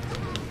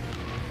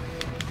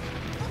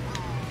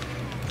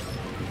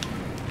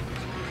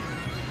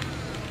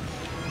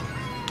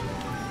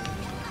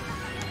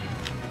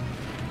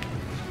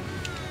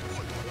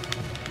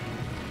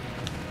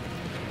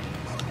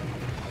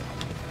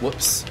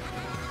 Whoops.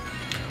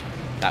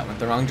 That went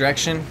the wrong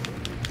direction.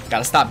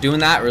 Gotta stop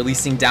doing that,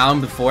 releasing down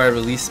before I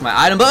release my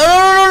item. But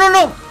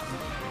no!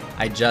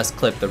 I just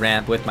clipped the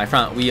ramp with my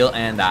front wheel,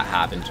 and that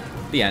happened.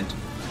 The end.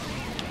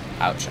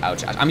 Ouch,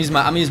 ouch, ouch. I'm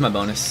gonna use my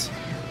bonus.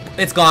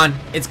 It's gone.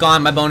 It's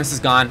gone. My bonus is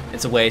gone.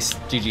 It's a waste.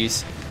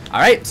 GG's.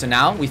 Alright, so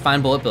now we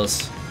find bullet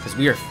bills. Because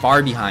we are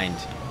far behind.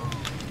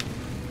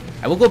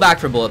 I will go back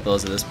for bullet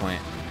bills at this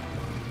point.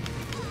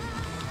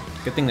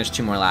 Good thing there's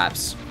 2 more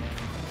laps.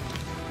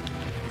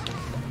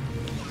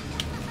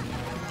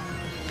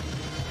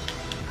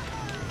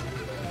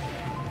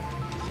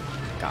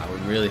 God, we're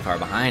really far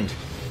behind.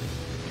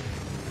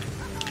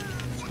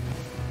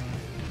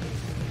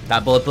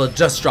 That bullet bill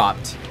just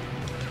dropped.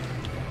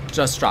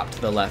 Just dropped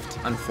to the left,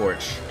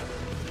 unfortunately.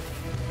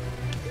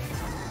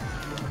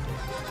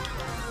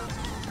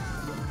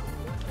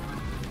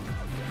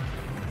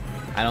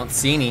 I don't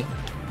see any.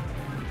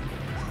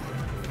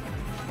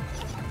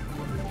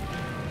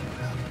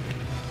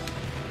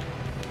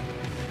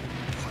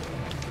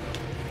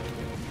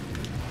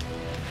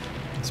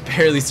 It's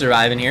barely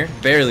surviving here.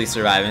 Barely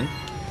surviving.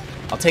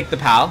 I'll take the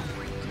PAL.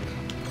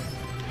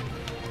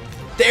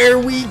 There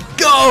we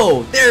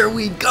go! There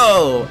we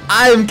go!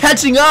 I'm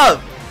catching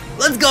up!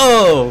 Let's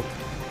go!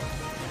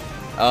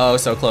 Oh,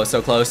 so close,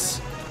 so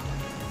close.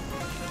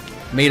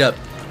 Made up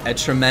a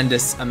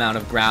tremendous amount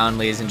of ground,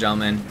 ladies and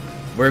gentlemen.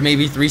 We're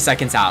maybe 3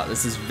 seconds out.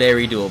 This is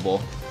very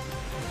doable.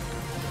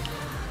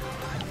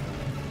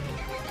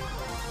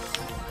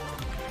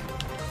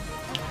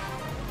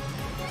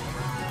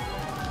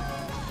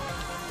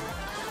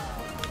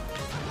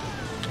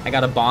 I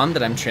got a bomb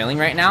that I'm trailing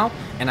right now,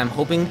 and I'm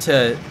hoping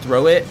to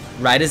throw it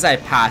right as I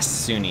pass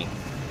Suni.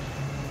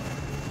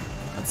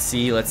 Let's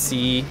see, let's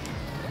see.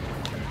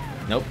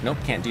 Nope, nope,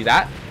 can't do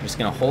that. I'm just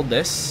gonna hold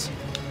this.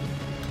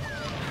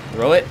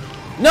 Throw it.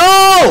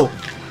 No!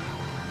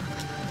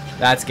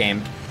 That's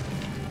game.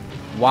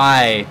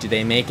 Why do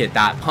they make it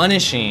that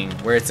punishing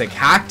where it's a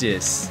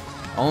cactus?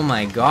 Oh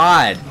my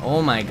god.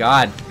 Oh my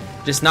god.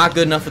 Just not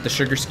good enough with the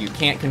sugar scoop.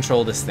 Can't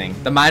control this thing.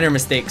 The minor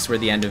mistakes were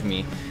the end of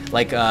me.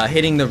 Like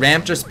hitting the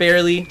ramp just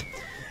barely.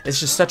 It's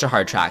just such a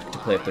hard track to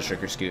play with the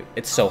sugar scoop.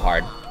 It's so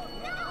hard.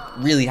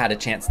 Really had a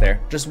chance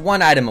there. Just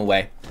 1 item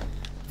away.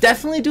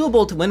 Definitely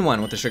doable to win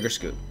one with the sugar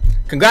scoop.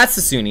 Congrats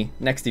to Suni.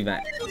 Next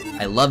event.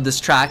 I love this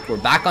track. We're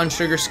back on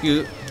sugar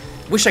scoop.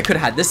 Wish I could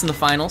have had this in the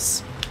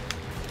finals.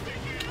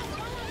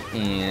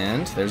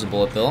 And there's a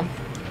bullet bill.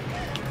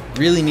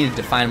 Really needed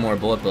to find more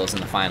bullet bills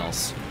in the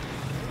finals.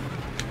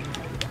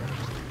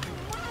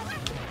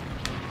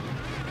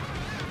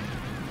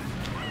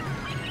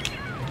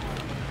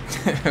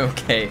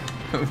 Okay,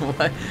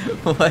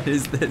 what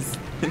is this?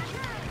 Oh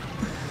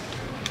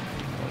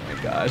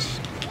my gosh.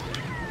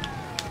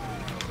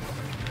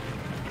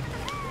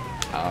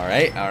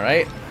 Alright,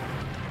 alright.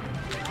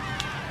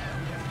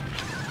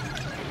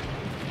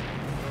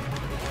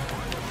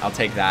 I'll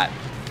take that.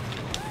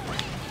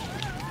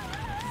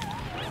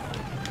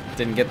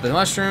 Didn't get the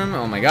mushroom.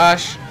 Oh my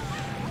gosh.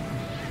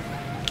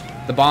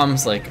 The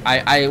bomb's like,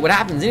 what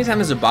happens anytime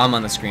there's a bomb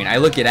on the screen, I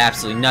look at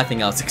absolutely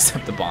nothing else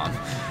except the bomb.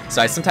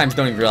 So I sometimes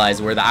don't even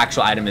realize where the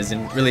actual item is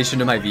in relation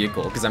to my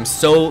vehicle because I'm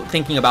so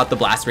thinking about the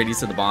blast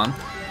radius of the bomb.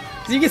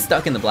 Because you get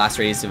stuck in the blast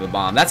radius of a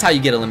bomb. That's how you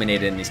get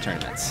eliminated in these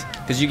tournaments.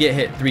 Because you get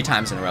hit 3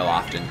 times in a row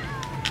often.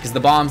 Because the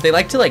bombs, they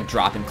like to like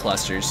drop in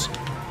clusters.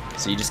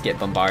 So you just get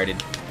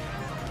bombarded.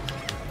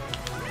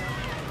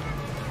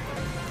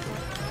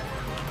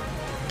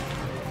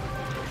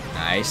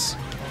 Nice.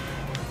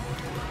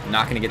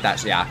 Not gonna get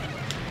that. Yeah.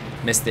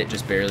 Missed it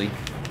just barely.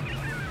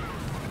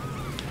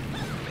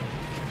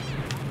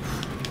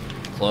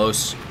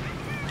 Close.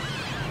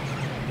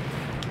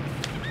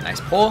 Nice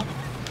pull.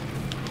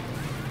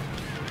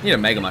 Need a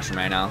mega mushroom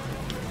right now.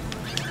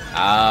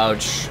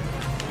 Ouch.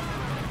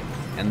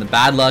 And the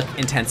bad luck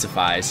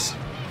intensifies.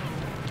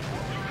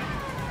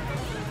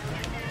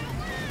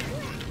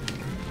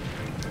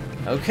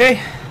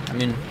 Okay. I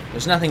mean,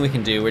 there's nothing we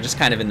can do. We're just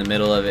kind of in the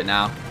middle of it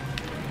now.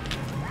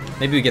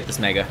 Maybe we get this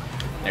mega.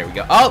 There we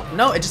go. Oh,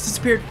 no, it just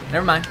disappeared.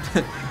 Never mind.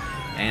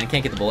 And I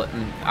can't get the bullet.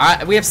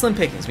 Alright, we have slim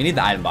pickings. We need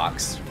the item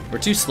box. We're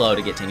too slow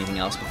to get to anything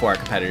else before our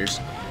competitors.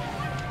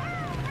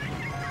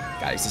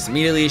 Gotta use this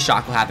immediately.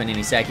 Shock will happen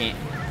any second.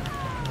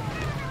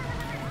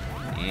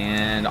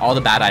 And all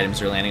the bad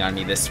items are landing on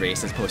me this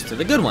race as opposed to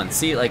the good ones.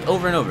 See, like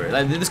over and over.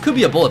 This could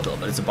be a bullet bill,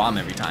 but it's a bomb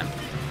every time.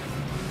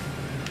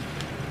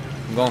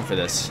 I'm going for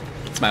this.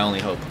 It's my only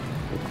hope.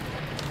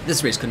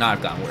 This race could not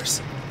have gone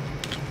worse.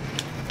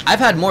 I've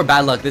had more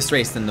bad luck this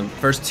race than the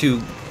first 2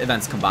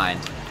 events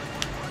combined.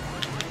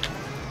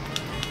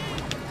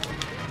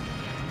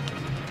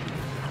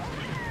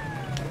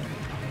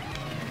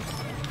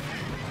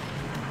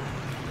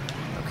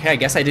 Okay, I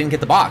guess I didn't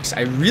get the box.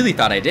 I really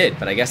thought I did,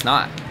 but I guess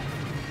not.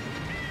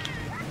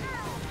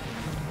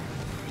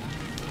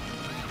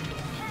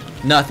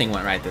 Nothing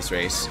went right this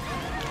race.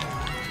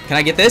 Can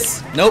I get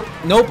this? Nope,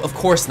 nope, of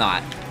course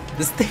not.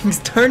 This thing's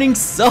turning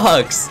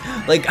sucks.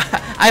 Like,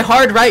 I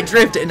hard right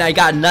drift and I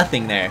got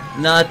nothing there.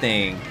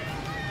 Nothing.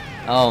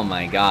 Oh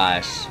my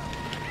gosh.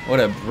 What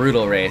a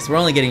brutal race. We're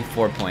only getting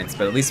 4 points,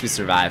 but at least we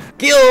survive.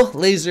 Gil,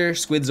 Laser,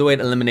 Squidzoid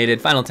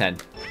eliminated. Final 10.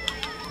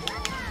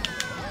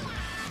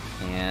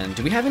 And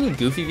do we have any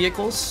goofy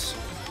vehicles?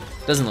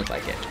 Doesn't look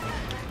like it.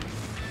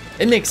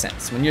 It makes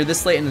sense. When you're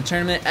this late in the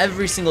tournament,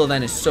 every single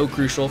event is so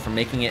crucial for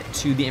making it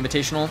to the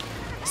invitational.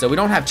 So we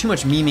don't have too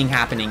much memeing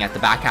happening at the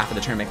back half of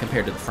the tournament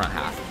compared to the front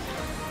half.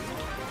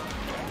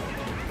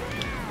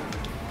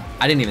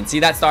 I didn't even see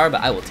that star,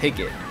 but I will take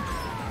it.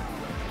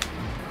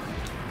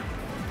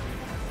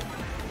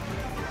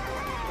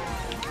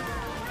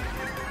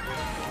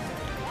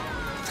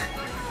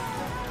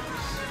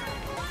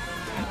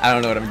 I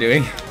don't know what I'm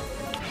doing.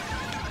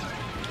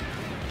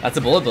 That's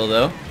a bullet bill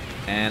though,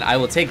 and I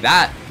will take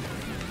that.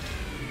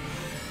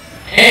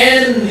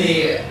 And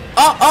the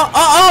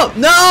oh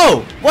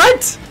no!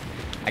 What?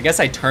 I guess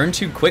I turned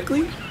too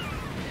quickly.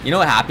 You know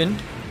what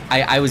happened?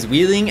 I was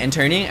wheeling and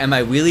turning, and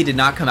my wheelie did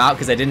not come out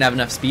because I didn't have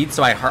enough speed,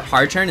 so I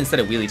hard turned instead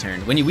of wheelie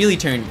turned. When you wheelie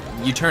turn,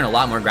 you turn a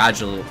lot more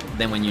gradual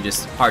than when you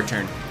just hard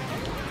turn.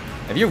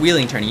 If you're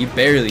wheeling turning, you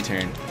barely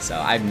turn. So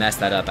I messed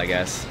that up, I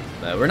guess.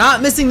 But we're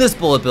not missing this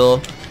bullet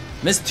bill.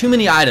 Missed too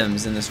many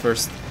items in this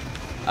first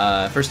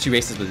two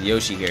races with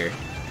Yoshi here.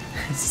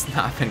 It's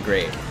not been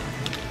great.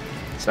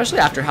 Especially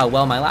after how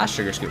well my last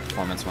Sugar Scoop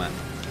performance went.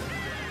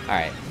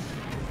 Alright.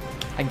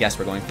 I guess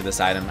we're going for this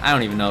item. I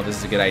don't even know if this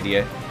is a good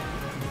idea.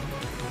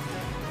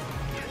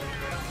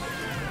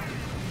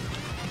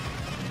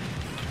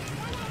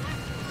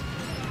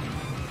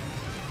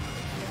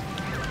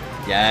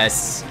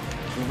 Yes.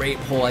 Great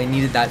pull. I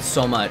needed that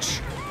so much.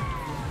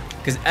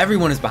 Because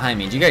everyone is behind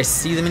me. Do you guys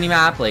see the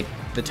minimap? Like,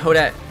 the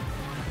Toadette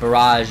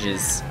barrage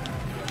is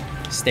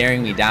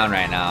staring me down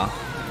right now.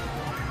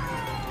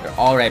 They're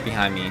all right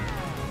behind me.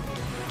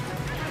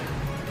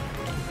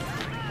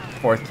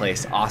 4th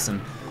place. Awesome.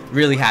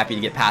 Really happy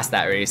to get past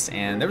that race.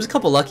 And there was a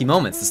couple lucky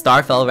moments. The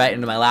star fell right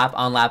into my lap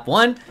on lap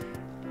 1.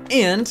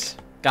 And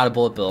got a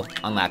bullet bill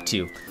on lap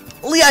 2.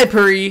 Lei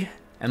Puri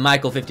and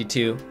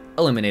Michael52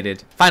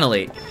 eliminated. Final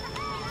 8.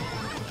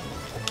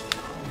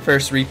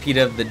 First repeat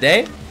of the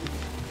day.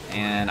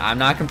 And I'm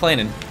not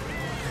complaining.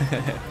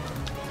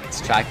 This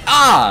track.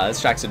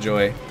 This track's a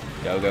joy.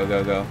 Go, go,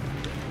 go, go.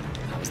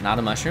 That was not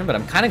a mushroom, but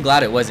I'm kind of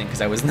glad it wasn't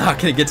because I was not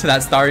going to get to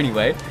that star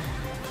anyway.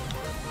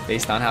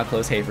 Based on how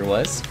close Hafer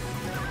was.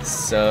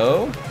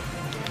 So.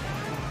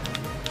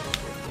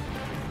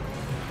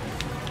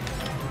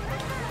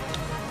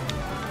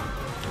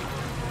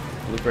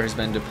 Looper has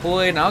been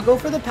deployed, and I'll go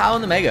for the POW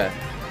and the Mega.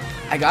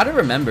 I gotta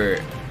remember,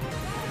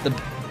 the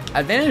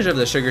advantage of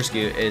the Sugar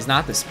Scoot is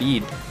not the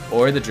speed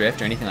or the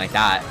drift or anything like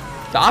that.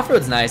 The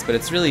off-road's nice, but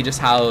it's really just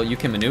how you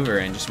can maneuver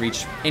and just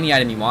reach any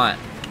item you want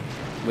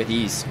with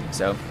ease.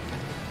 So,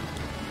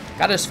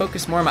 gotta just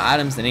focus more on my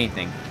items than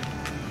anything.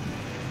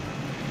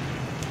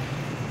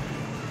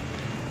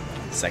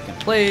 2nd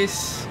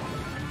place.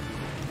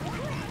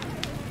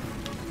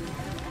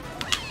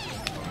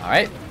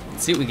 Alright,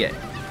 let's see what we get.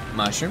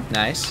 Mushroom,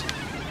 nice.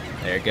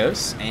 There it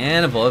goes.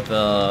 And a bullet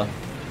bill.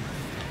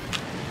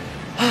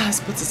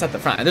 This puts us at the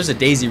front. And there's a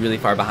daisy really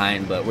far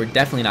behind, but we're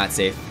definitely not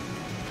safe.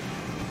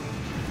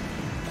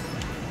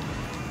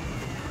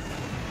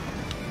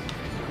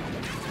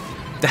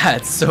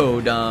 That's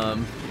so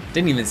dumb.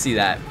 Didn't even see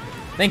that.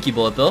 Thank you,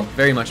 bullet bill.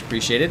 Very much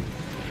appreciated.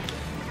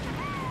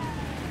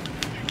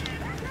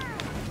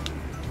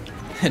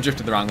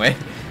 Drifted the wrong way.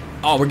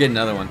 Oh, we're getting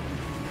another one.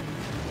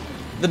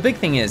 The big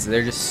thing is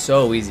they're just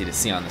so easy to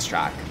see on this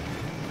track.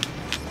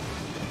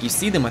 You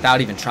see them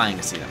without even trying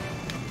to see them.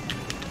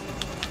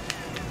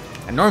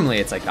 And normally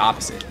it's like the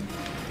opposite.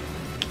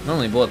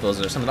 Normally bullet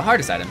bills are some of the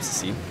hardest items to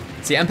see.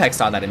 See, MPEG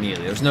saw that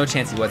immediately. There's no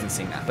chance he wasn't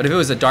seeing that. But if it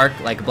was a dark,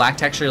 like black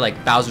texture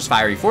like Bowser's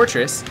Fiery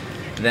Fortress,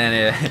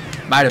 then it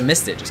might have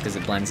missed it just because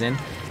it blends in.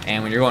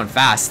 And when you're going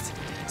fast,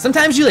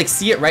 sometimes you like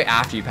see it right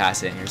after you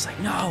pass it and you're just like,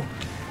 no,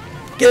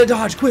 get a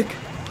dodge quick.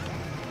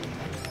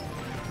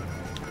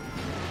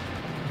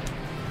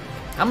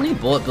 How many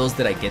bullet bills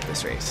did I get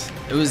this race?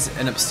 It was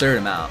an absurd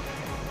amount.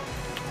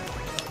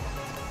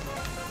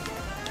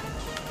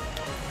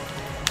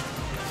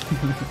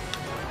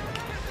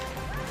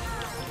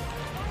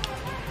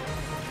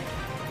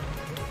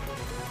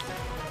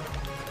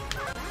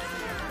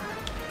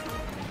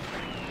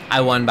 I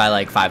won by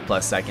like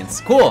 5+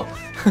 seconds. Cool.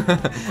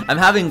 I'm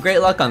having great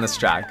luck on this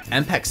track.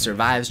 MPEG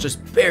survives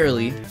just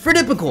barely. For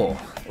typical.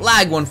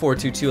 Lag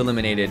 1422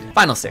 eliminated.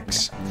 Final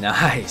 6.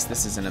 Nice.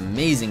 This is an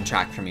amazing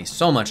track for me.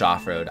 So much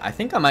off-road. I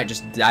think I might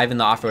just dive in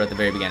the off-road at the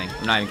very beginning.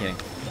 I'm not even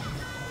kidding.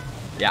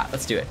 Yeah,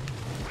 let's do it.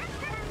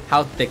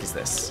 How thick is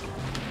this?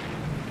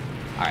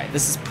 Alright,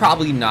 this is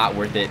probably not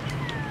worth it.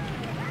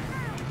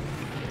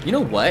 You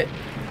know what?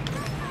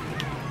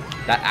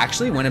 That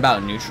actually went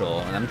about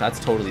neutral, and that's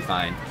totally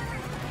fine.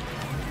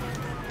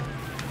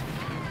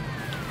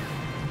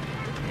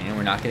 And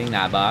we're not getting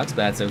that box, but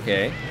that's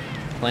okay.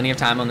 Plenty of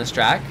time on this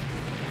track.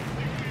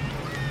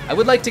 I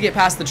would like to get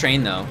past the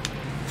train, though.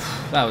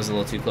 That was a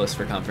little too close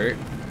for comfort.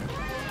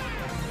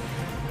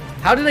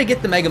 How did I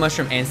get the Mega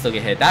Mushroom and still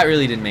get hit? That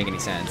really didn't make any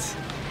sense.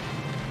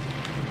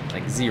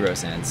 Like, 0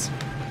 sense.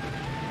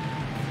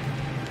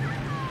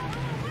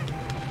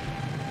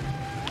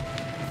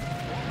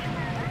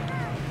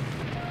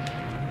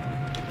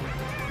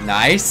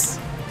 Nice.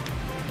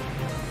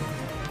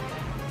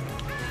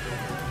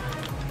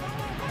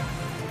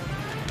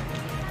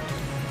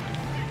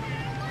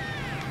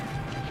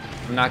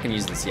 I'm not gonna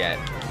use this yet.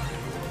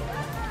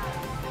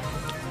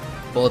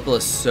 Bullet bill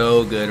is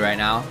so good right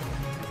now.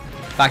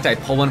 In fact, I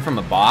pull one from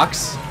a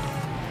box.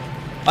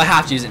 I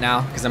have to use it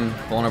now because I'm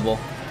vulnerable.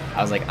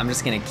 I was like, I'm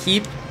just gonna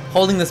keep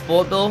holding this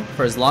bullet bill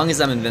for as long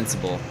as I'm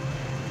invincible.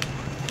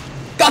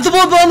 Got the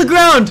bullet bill on the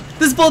ground!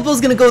 This bullet bill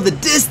is gonna go the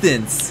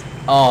distance!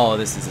 Oh,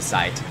 this is a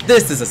sight.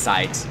 This is a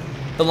sight.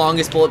 The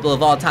longest bullet bill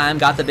of all time.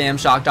 Got the BAM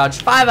shock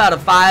dodge. 5 out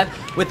of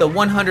 5 with a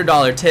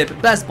 $100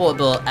 tip. Best bullet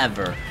bill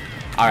ever.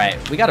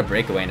 Alright, we got a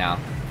breakaway now.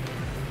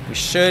 We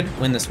should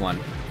win this one.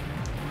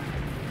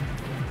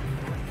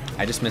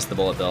 I just missed the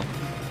bullet bill.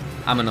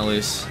 I'm gonna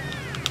lose.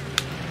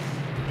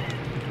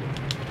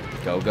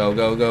 Go, go,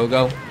 go, go,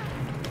 go.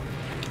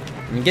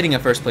 I mean, getting a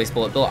first place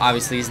bullet bill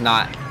obviously is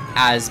not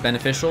as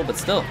beneficial, but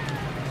still.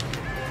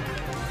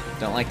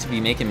 Don't like to be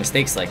making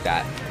mistakes like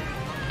that.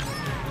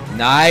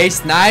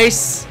 Nice,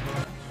 nice.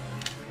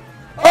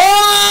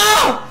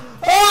 Oh!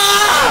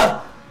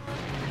 Oh!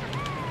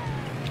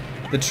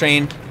 The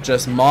train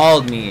just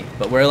mauled me,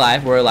 but we're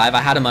alive, we're alive.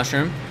 I had a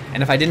mushroom,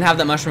 and if I didn't have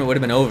that mushroom, it would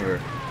have been over.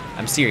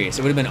 I'm serious,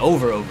 it would have been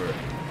over.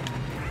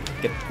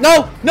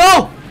 No,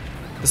 no!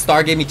 The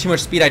star gave me too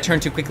much speed. I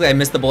turned too quickly. I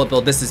missed the bullet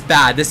bill. This is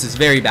bad. This is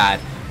very bad.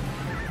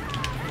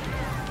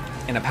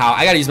 And a pow.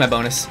 I gotta use my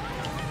bonus.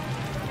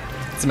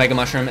 It's a mega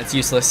mushroom. It's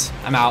useless.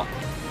 I'm out.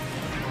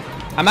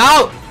 I'm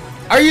out!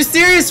 Are you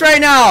serious right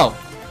now?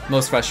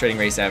 Most frustrating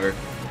race ever.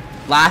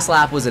 Last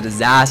lap was a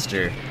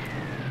disaster.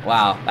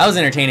 Wow, that was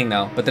entertaining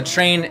though, but the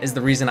train is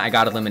the reason I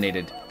got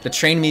eliminated. The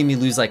train made me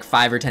lose like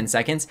 5 or 10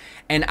 seconds,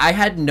 and I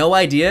had no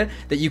idea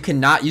that you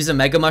cannot use a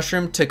mega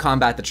mushroom to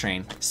combat the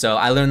train. So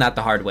I learned that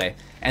the hard way,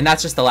 and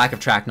that's just the lack of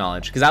track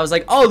knowledge, because I was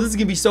like, oh, this is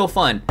gonna be so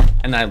fun,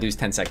 and then I lose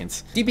 10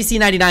 seconds.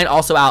 DPC99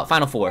 also out,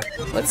 final 4.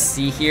 Let's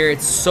see here,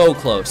 it's so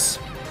close.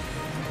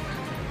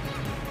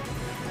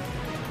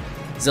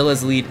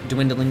 Zilla's lead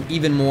dwindling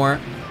even more.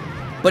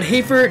 But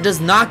Hafer does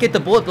not get the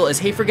bullet bill. Is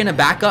Hafer gonna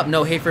back up?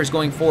 No, Hafer is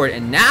going forward,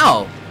 and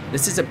now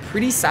this is a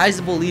pretty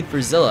sizable lead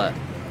for Zilla.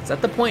 It's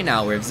at the point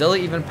now where if Zilla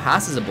even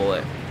passes a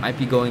bullet, it might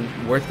be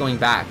worth going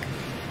back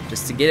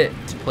just to get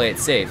it to play it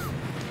safe.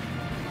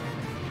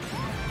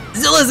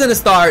 Zilla's in a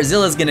star.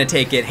 Zilla's gonna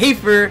take it.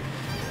 Hafer,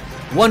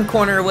 one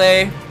corner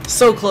away.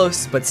 So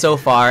close, but so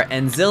far.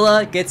 And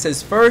Zilla gets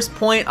his first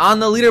point on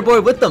the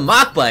leaderboard with the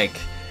mock bike.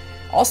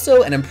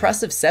 Also, an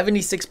impressive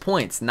 76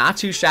 points. Not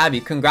too shabby.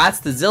 Congrats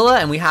to Zilla,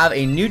 and we have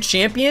a new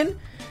champion.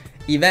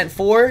 Event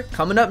 4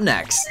 coming up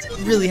next.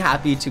 Really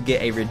happy to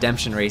get a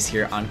redemption race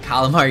here on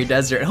Calamari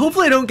Desert.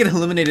 Hopefully I don't get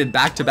eliminated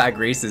back-to-back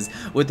races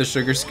with the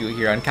Sugar Scoot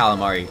here on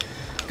Calamari.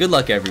 Good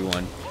luck,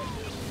 everyone.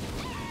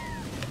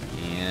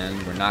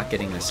 And we're not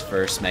getting this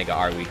first Mega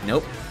R Week.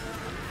 Nope.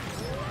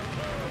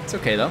 It's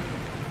okay, though.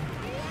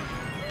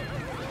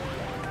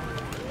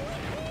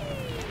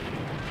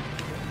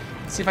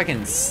 See if I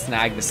can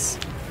snag this.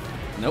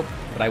 Nope,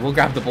 but I will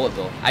grab the bullet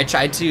bill. I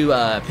tried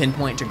to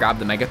pinpoint to grab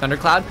the Mega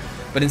Thundercloud,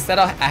 but instead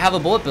I have a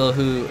bullet bill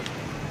who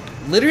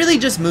literally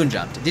just moon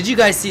jumped. Did you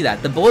guys see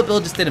that? The bullet bill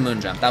just did a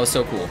moon jump. That was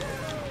so cool.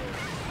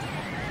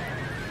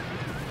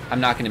 I'm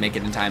not gonna make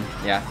it in time.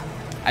 Yeah,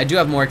 I do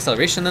have more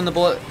acceleration than the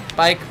bullet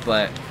bike,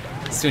 but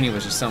Suni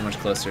was just so much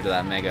closer to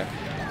that Mega.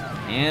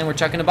 And we're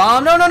chucking a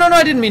bomb. No, no, no, no!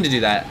 I didn't mean to do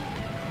that.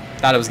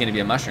 Thought it was gonna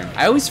be a mushroom.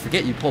 I always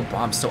forget you pull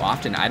bombs so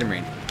often in Item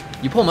Rain.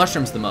 You pull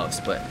mushrooms the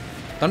most, but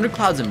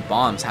thunderclouds and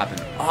bombs happen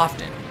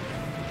often.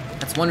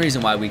 That's one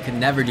reason why we could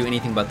never do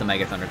anything but the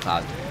Mega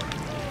Thundercloud.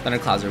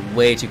 Thunderclouds are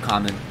way too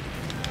common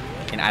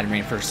in Item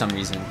Rain for some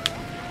reason. I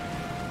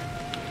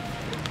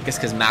guess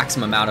because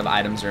maximum amount of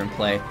items are in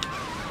play.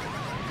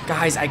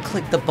 Guys, I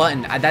clicked the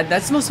button.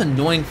 That's the most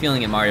annoying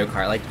feeling in Mario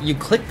Kart. Like, you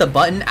click the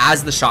button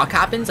as the shock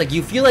happens. Like,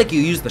 you feel like you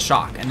use the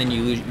shock, and then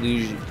you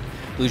lose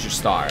your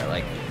star.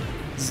 Like,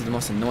 this is the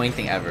most annoying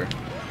thing ever.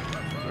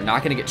 We're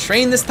not gonna get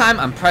trained this time.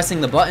 I'm pressing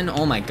the button.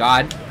 Oh my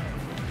god.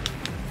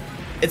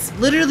 It's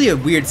literally a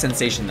weird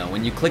sensation though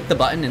when you click the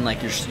button and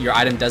like your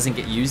item doesn't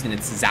get used and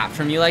it's zapped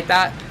from you like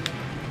that.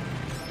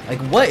 Like,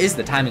 what is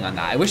the timing on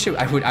that? I wish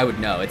I would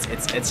know.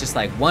 It's just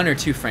like 1 or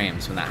 2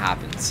 frames when that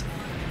happens.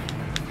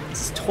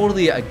 It's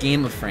totally a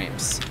game of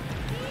frames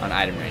on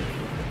Item Rain.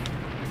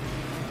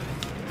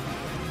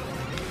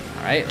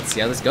 All right, let's see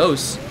how this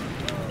goes.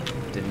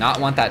 Did not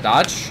want that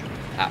dodge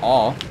at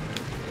all.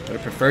 Would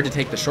have preferred to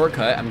take the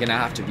shortcut. I'm gonna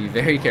have to be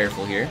very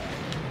careful here.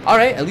 All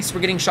right, at least we're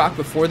getting shocked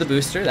before the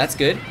booster. That's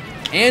good.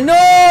 And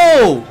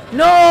no!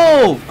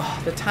 No!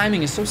 Oh, the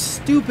timing is so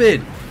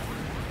stupid.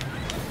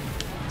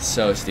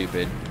 So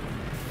stupid.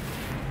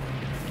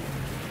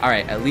 All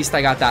right, at least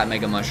I got that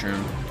Mega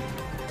Mushroom.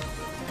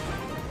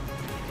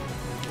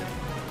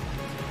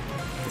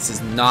 This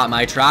is not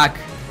my track.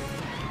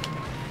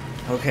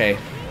 Okay.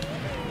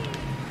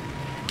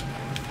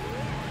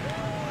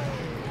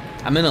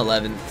 I'm in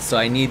 11th, so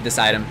I need this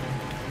item.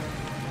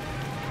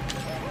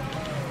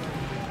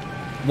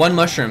 1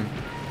 mushroom.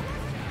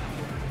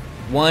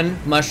 1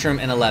 mushroom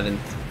in 11th.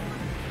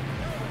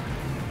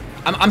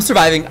 I'm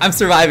surviving. I'm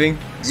surviving.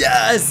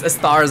 Yes! A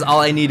star is all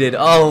I needed.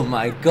 Oh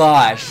my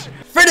gosh.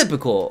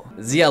 Typical.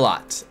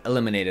 Zealot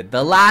eliminated.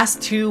 The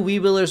last 2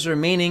 Wii Wheelers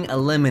remaining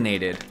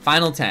eliminated.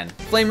 Final 10.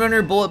 Flame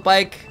Runner, Bullet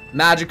Bike,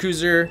 Magic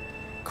Cruiser,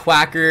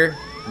 Quacker,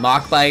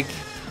 Mock Bike.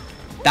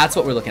 That's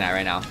what we're looking at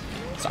right now.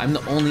 So I'm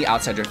the only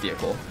outside drift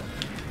vehicle.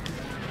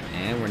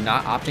 And we're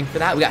not opting for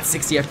that. We got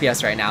 60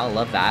 FPS right now.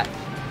 Love that.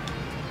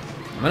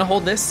 I'm gonna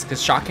hold this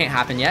because shock can't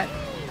happen yet.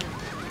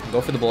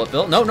 Go for the bullet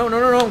bill. No, no, no,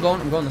 no, no.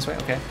 I'm going this way.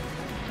 Okay.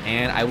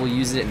 And I will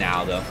use it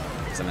now though,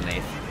 because I'm an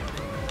 8th.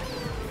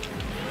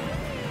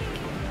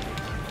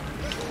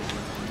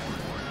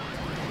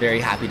 Very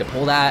happy to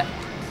pull that,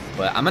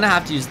 but I'm gonna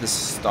have to use the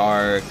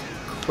star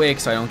quick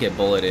so I don't get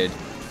bulleted.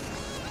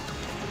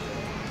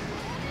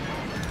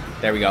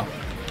 There we go.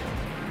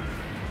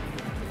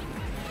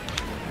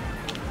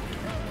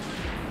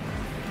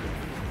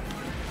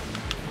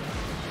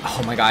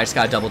 Oh my god, I just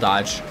got a double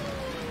dodge.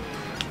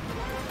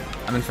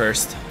 I'm in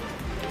first.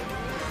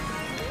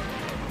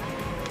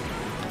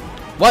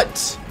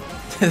 What?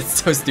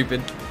 That's so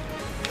stupid.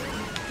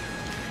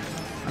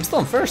 I'm still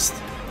in first.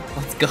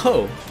 Let's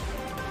go.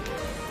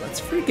 Let's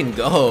freaking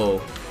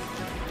go.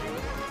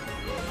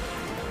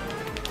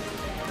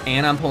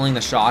 And I'm pulling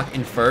the shock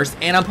in first.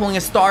 And I'm pulling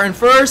a star in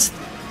first.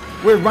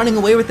 We're running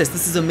away with this.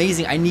 This is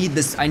amazing. I need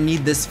this. I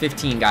need this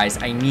 15,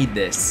 guys. I need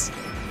this.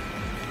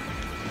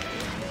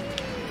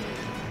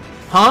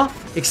 Huh?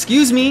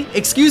 Excuse me.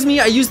 Excuse me.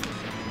 I used...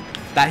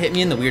 That hit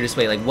me in the weirdest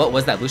way. Like, what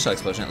was that blue shell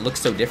explosion? It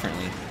looks so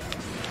differently.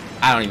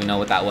 I don't even know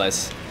what that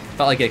was.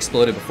 Felt like it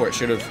exploded before it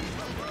should have.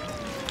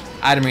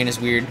 Item rain is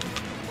weird.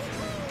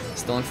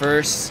 Still in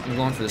first. I'm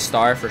going for the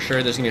star for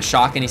sure. There's gonna be a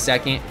shock any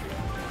second.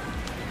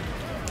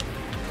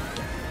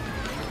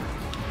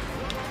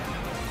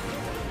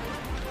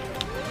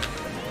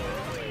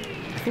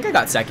 I think I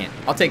got second.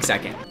 I'll take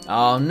second.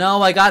 Oh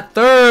no, I got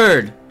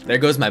third. There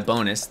goes my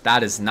bonus.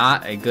 That is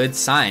not a good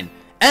sign.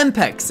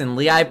 Mpex and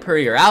Lei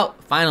Puri are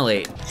out. Final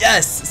 8.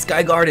 Yes,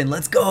 Sky Garden.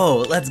 Let's go.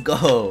 Let's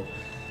go.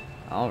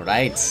 All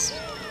right.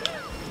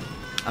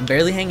 I'm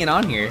barely hanging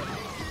on here.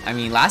 I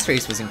mean, last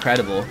race was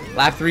incredible.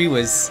 Lap 3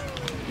 was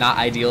not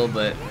ideal,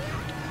 but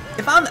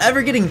if I'm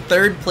ever getting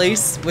 3rd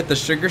place with the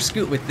Sugar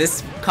Scoot with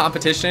this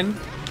competition,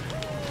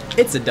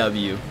 it's a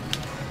W.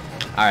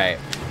 All right.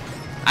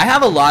 I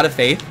have a lot of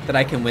faith that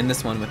I can win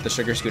this one with the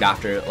Sugar Scoot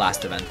after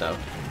last event, though.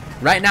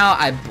 Right now,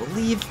 I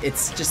believe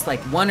it's just like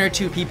 1 or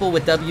 2 people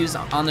with W's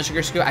on the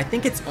Sugar Scoot. I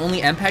think it's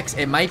only Mpex.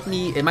 It might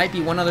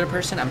be one other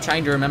person. I'm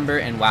trying to remember,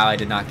 and wow, I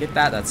did not get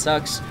that. That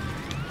sucks.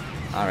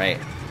 All right.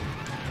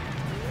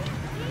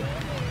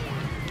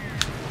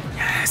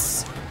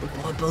 Yes! The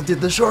bullet bill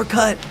did the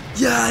shortcut!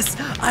 Yes!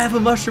 I have a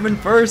mushroom in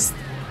first!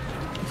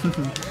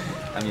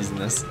 I'm using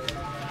this.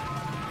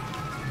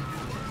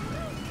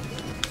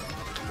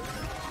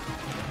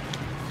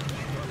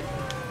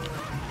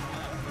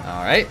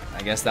 Alright,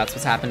 I guess that's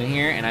what's happening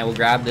here, and I will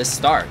grab this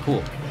star.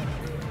 Cool.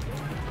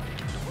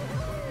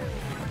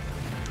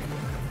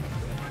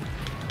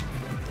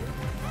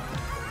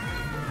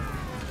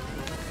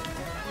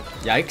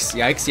 Yikes,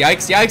 yikes,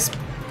 yikes, yikes!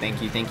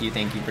 Thank you, thank you,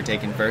 thank you for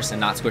taking first and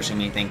not squishing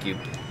me. Thank you.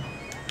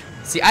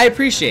 See, I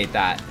appreciate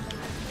that.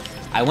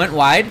 I went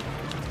wide,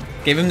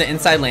 gave him the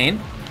inside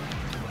lane,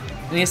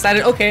 and he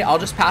decided, okay, I'll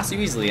just pass you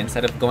easily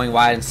instead of going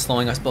wide and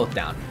slowing us both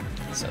down.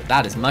 So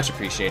that is much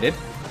appreciated.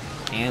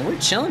 And we're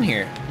chilling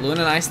here. Lewin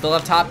and I still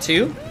have top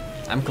 2.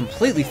 I'm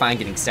completely fine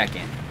getting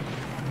second.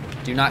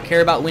 Do not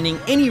care about winning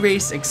any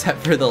race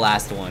except for the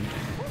last one.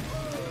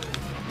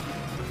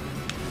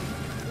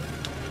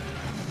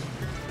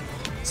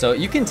 So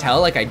you can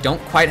tell, like, I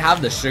don't quite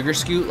have the Sugar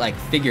Scoot, like,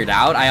 figured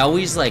out. I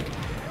always, like,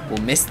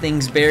 will miss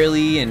things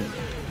barely and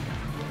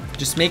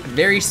just make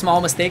very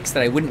small mistakes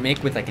that I wouldn't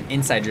make with, like, an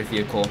inside drift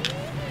vehicle.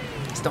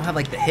 Just don't have,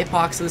 like, the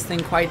hitbox of this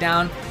thing quite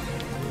down.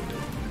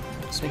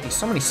 Just making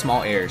so many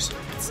small errors.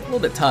 It's a little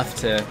bit tough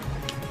to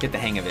get the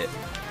hang of it.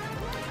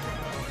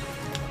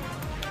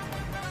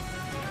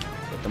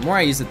 But the more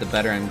I use it, the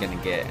better I'm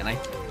gonna get. And I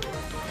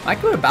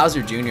might go to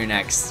Bowser Jr.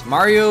 next.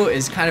 Mario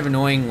is kind of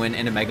annoying when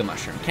in a Mega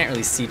Mushroom. Can't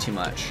really see too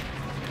much.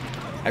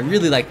 I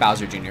really like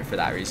Bowser Jr. for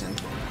that reason.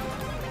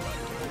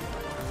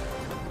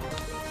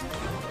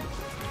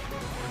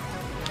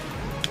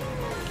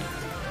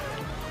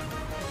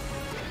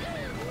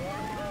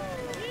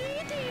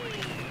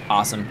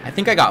 Awesome. I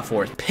think I got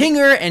 4th.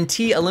 Pinger and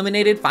T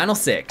eliminated. Final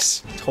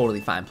 6. Totally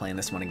fine playing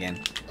this one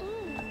again.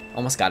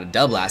 Almost got a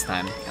dub last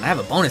time, and I have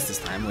a bonus this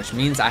time, which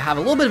means I have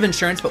a little bit of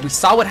insurance, but we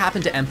saw what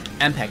happened to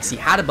Mpex. He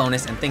had a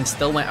bonus, and things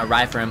still went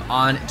awry for him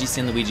on GC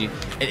and Luigi.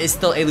 It is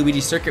still a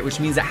Luigi circuit, which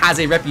means it has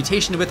a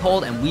reputation to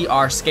withhold, and we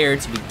are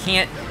scared, so we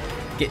can't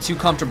get too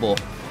comfortable.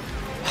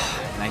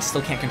 And I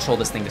still can't control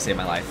this thing to save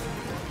my life.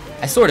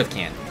 I sort of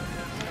can.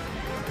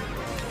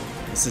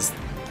 It's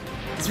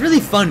a really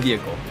fun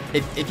vehicle.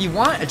 If you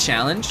want a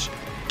challenge,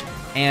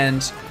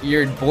 and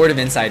you're bored of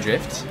inside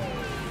drift,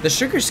 the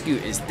Sugar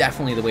Scoot is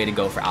definitely the way to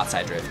go for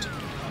outside drift.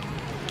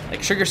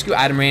 Like Sugar Scoot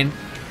Item Rain,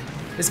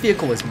 this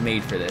vehicle was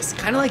made for this.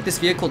 Kind of like this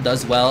vehicle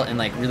does well in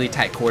like really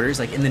tight quarters,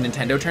 like in the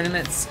Nintendo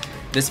tournaments.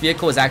 This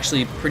vehicle is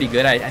actually pretty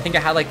good. I think I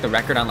had like the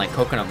record on like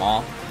Coconut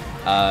Mall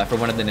for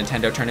one of the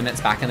Nintendo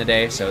tournaments back in the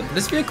day. So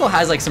this vehicle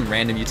has like some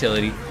random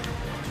utility.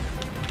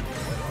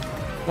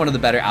 One of the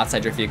better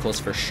outside drift vehicles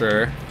for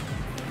sure.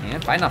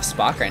 And fighting off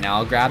Spock right now.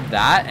 I'll grab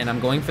that, and I'm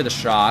going for the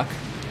shock.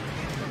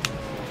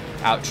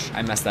 Ouch,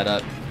 I messed that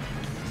up.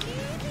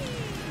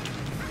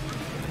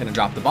 Gonna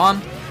drop the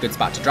bomb. Good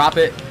spot to drop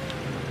it.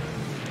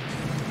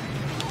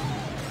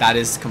 That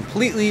is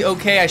completely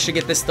okay. I should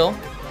get this still.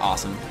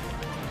 Awesome.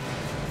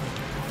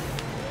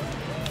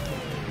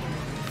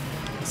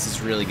 This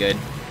is really good.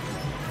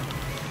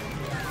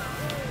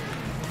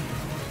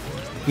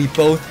 We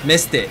both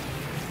missed it.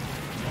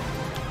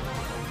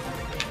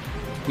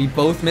 We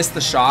both missed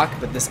the shock,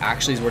 but this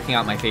actually is working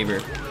out in my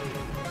favor.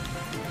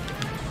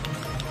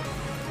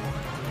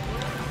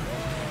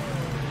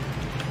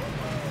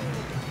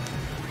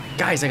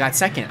 Guys, I got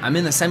second. I'm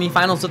in the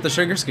semifinals with the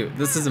Sugar Scoop.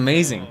 This is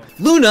amazing.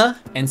 Luna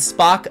and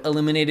Spock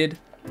eliminated.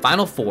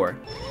 Final 4.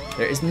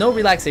 There is no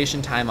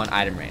relaxation time on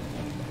item rain.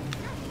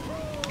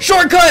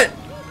 Shortcut!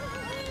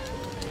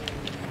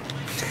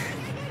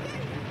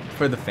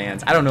 For the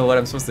fans. I don't know what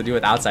I'm supposed to do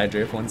with outside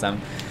drift once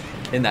I'm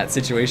in that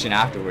situation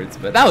afterwards,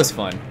 but that was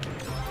fun.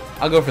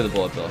 I'll go for the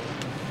bullet bill.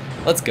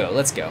 Let's go,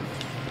 let's go.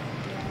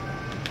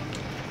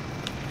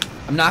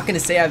 I'm not gonna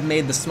say I've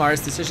made the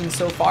smartest decision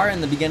so far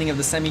in the beginning of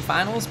the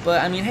semifinals,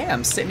 but I mean, hey,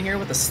 I'm sitting here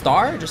with a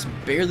star, just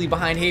barely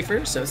behind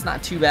Hafer, so it's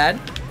not too bad.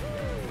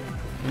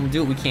 We'll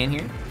do what we can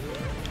here.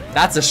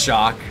 That's a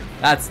shock.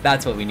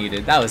 That's what we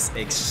needed. That was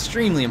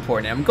extremely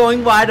important. I'm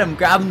going wide, I'm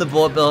grabbing the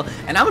bullet bill,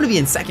 and I'm gonna be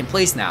in second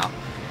place now.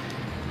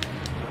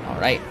 All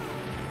right.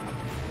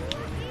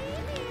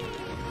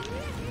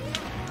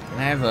 And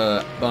I have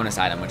a bonus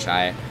item, which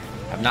I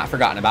have not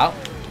forgotten about.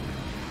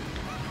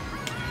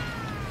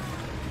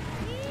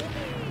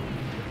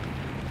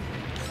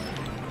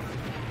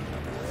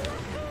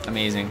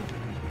 Amazing.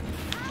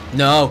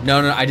 No,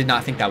 no, no, I did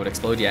not think that would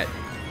explode yet.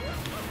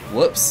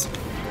 Whoops.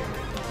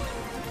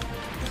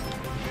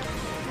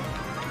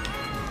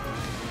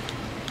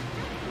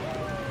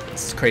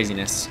 This is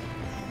craziness.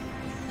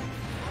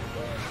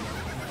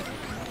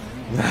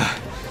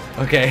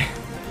 Okay.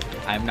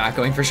 I'm not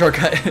going for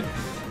shortcut.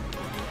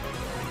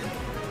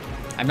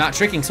 I'm not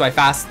tricking, so I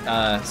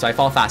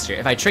fall faster.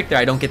 If I trick there,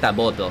 I don't get that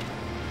bullet bill.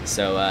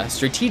 So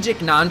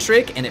strategic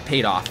non-trick, and it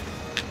paid off.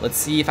 Let's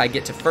see if I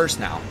get to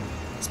first now.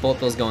 This bullet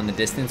bill's going the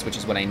distance, which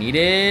is what I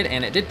needed,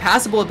 and it did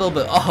pass a bullet bill,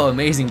 but oh,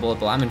 amazing bullet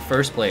bill. I'm in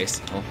first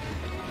place. Well,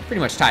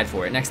 pretty much tied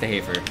for it, next to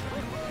Hafer.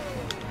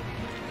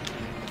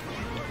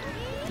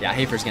 Yeah,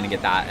 Hafer's gonna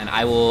get that, and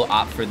I will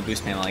opt for the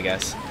boost panel, I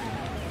guess.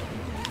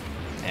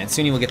 And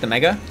Suni will get the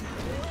mega.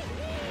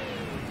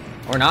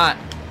 Or not.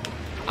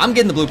 I'm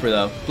getting the blooper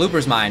though.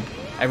 Blooper's mine.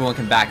 Everyone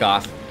can back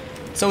off.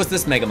 So is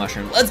this mega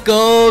mushroom. Let's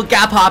go!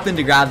 Gap hopping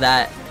to grab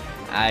that.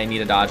 I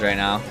need a dodge right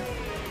now.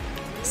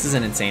 This is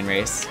an insane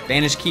race.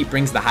 Vanish Keep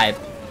brings the hype.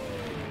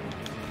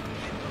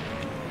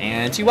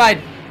 And too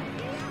wide.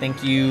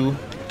 Thank you.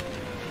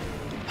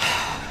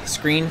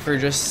 Screen for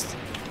just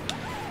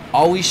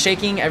always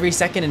shaking every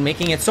second and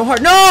making it so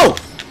hard. No!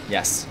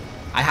 Yes.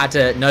 I had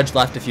to nudge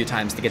left a few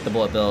times to get the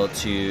bullet bill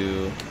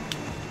to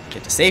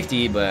get to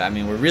safety, but I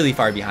mean, we're really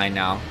far behind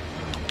now.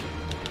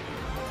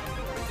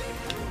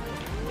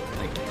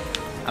 Like,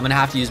 I'm gonna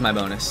have to use my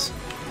bonus.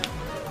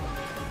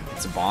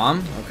 It's a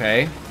bomb,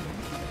 okay.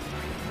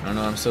 I don't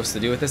know what I'm supposed to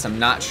do with this. I'm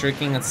not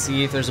tricking. Let's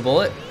see if there's a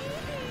bullet.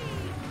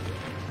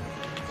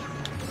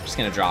 I'm just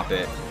gonna drop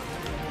it.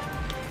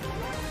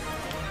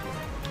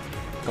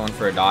 Going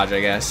for a dodge,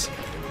 I guess.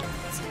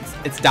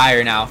 It's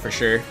dire now for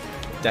sure.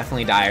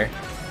 Definitely dire.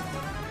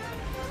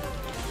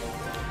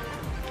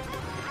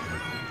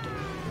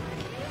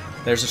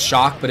 There's a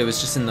shock, but it was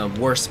just in the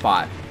worst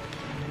spot.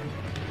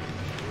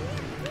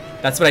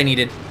 That's what I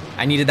needed.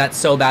 I needed that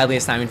so badly.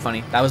 It's not even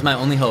funny. That was my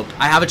only hope.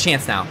 I have a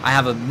chance now. I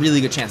have a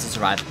really good chance to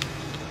survive.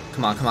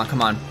 Come on, come on,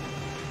 come on.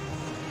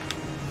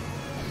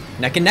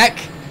 Neck and neck.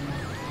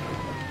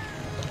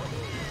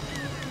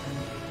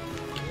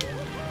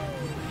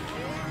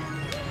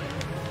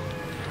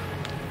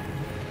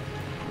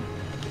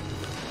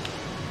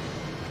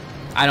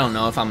 I don't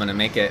know if I'm gonna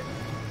make it.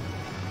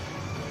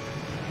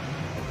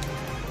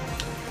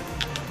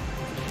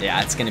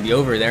 Yeah, it's gonna be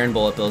over there in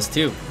bullet bills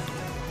too.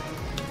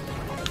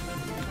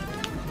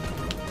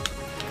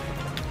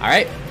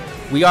 Alright,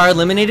 we are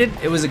eliminated.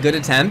 It was a good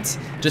attempt.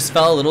 Just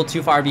fell a little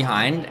too far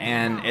behind,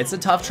 and it's a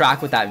tough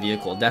track with that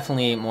vehicle.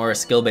 Definitely more a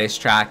skill-based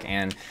track,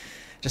 and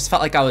just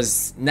felt like I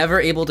was never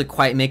able to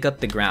quite make up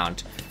the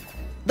ground.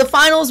 The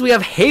finals, we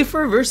have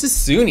Hafer versus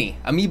Suni.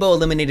 Amiibo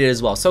eliminated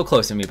as well. So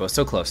close, Amiibo,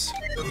 so close.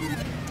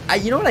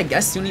 You know what, I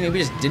guess Suni maybe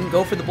just didn't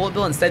go for the bullet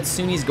bill. Instead,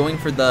 Suni's going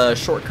for the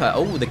shortcut.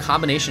 Oh, the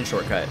combination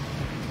shortcut.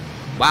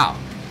 Wow,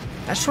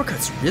 that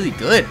shortcut's really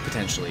good,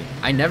 potentially.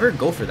 I never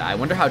go for that. I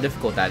wonder how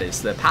difficult that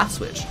is. The path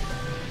switch.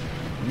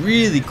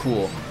 Really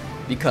cool,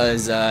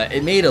 because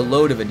it made a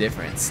load of a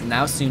difference.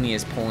 Now Suni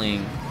is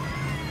pulling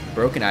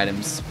broken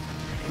items.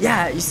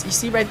 Yeah, you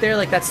see right there,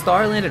 like that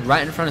star landed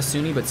right in front of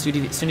Suni, but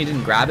Suni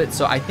didn't grab it.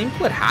 So I think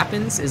what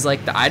happens is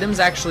like the items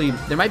actually,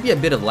 there might be a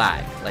bit of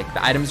lag. Like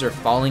the items are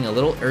falling a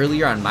little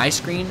earlier on my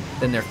screen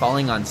than they're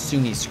falling on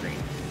Suni's screen.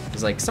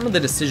 Because like some of the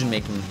decision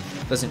making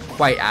doesn't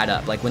quite add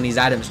up. Like when these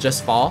items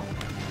just fall,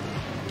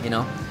 you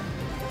know,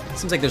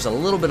 seems like there's a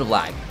little bit of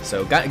lag.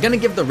 So gonna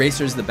give the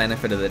racers the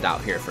benefit of the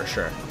doubt here for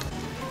sure.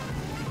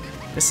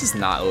 This is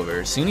not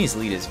over. Suni's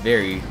lead is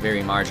very,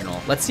 very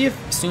marginal. Let's see if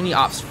Suni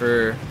opts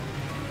for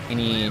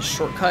any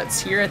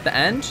shortcuts here at the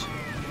end.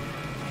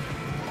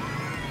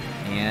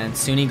 And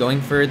Suni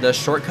going for the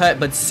shortcut,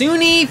 but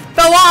Suni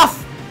fell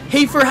off!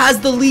 Hafer has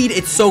the lead.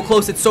 It's so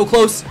close, it's so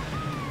close.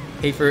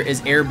 Hafer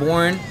is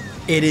airborne.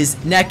 It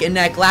is neck and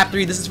neck. Lap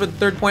 3, this is for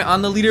the 3rd point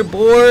on the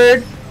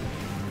leaderboard.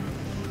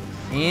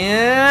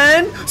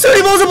 And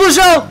Suni blows a blue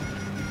shell,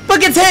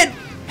 but gets hit.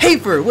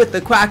 Hafer with the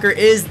Quacker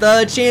is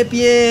the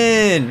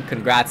champion.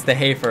 Congrats to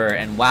Hafer,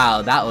 and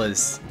wow, that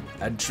was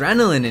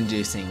adrenaline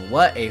inducing.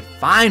 What a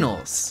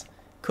finals.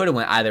 Could have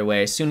went either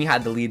way. Suni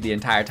had the lead the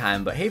entire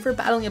time, but Hafer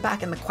battling it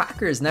back, and the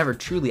Quacker is never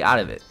truly out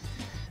of it.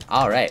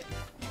 All right.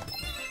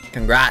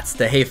 Congrats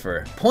to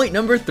Hafer. Point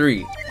number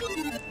 3.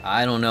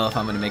 I don't know if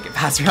I'm going to make it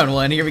past round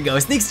 1. Here we go.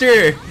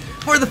 Sneakster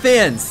for the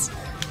fans.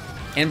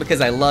 And because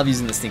I love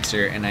using the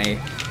Sneakster, and I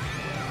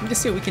need to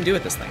see what we can do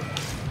with this thing.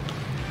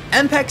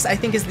 Mpex, I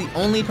think, is the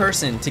only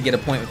person to get a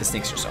point with the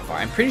Sneakster so far.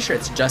 I'm pretty sure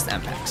it's just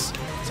Mpex.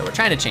 So we're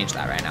trying to change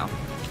that right now.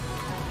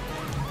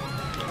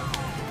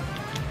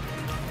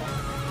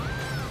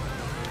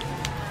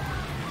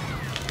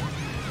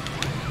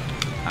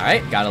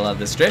 Alright, gotta love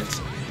this drift.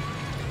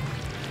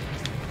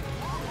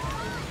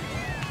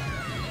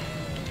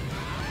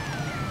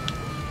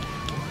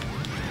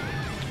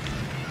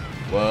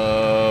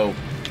 Whoa.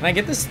 Can I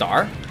get the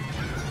star?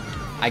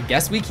 I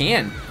guess we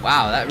can.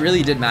 Wow, that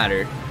really did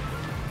matter.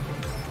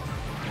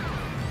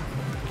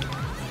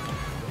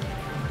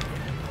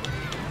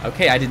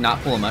 Okay, I did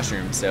not pull a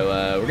mushroom, so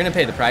we're gonna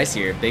pay the price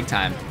here, big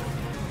time.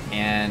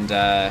 And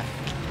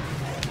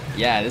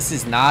yeah, this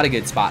is not a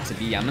good spot to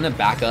be. I'm gonna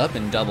back up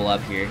and double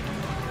up here.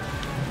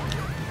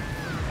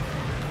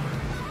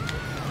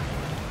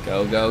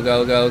 Go, go,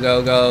 go, go,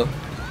 go, go.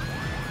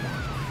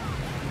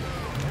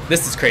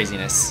 This is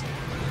craziness.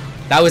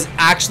 That was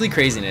actually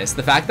craziness.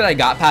 The fact that I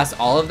got past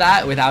all of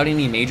that without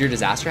any major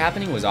disaster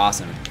happening was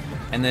awesome.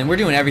 And then we're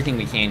doing everything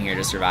we can here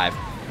to survive.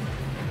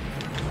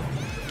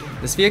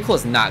 This vehicle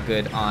is not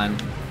good on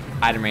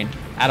item rain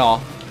at all.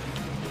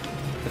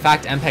 The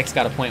fact Mpex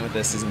got a point with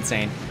this is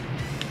insane.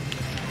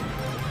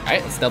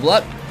 Alright, let's double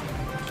up.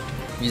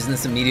 I'm using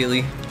this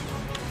immediately.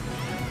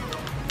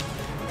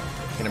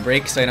 Gonna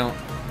brake so I don't...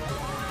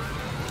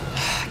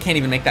 I can't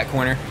even make that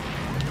corner.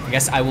 I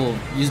guess I will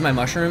use my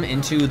mushroom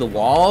into the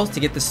wall to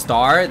get the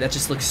star. That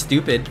just looks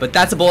stupid, but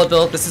that's a bullet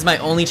bill. This is my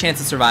only chance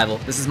of survival.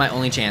 This is my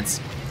only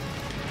chance.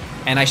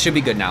 And I should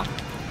be good now.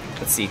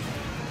 Let's see.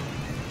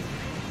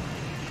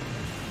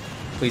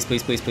 Please,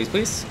 please, please, please,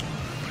 please.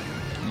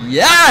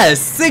 Yes!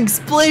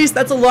 6th place!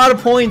 That's a lot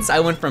of points. I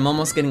went from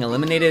almost getting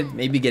eliminated,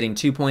 maybe getting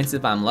 2 points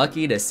if I'm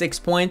lucky, to 6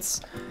 points.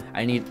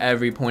 I need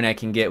every point I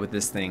can get with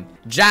this thing.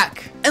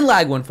 Jack and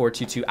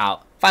Lag1422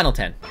 out. Final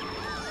 10.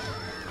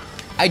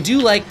 I do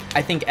like,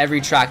 I think, every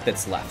track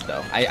that's left,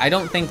 though. I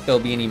don't think there'll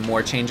be any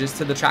more changes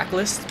to the track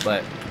list,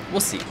 but we'll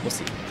see. We'll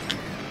see.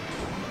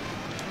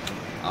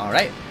 All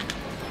right.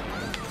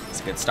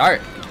 It's a good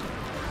start.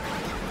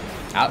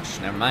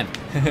 Ouch, never mind.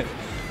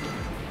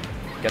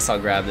 Guess I'll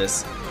grab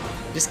this.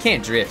 Just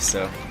can't drift,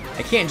 so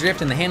I can't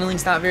drift, and the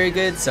handling's not very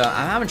good, so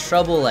I'm having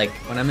trouble like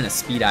when I'm in a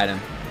speed item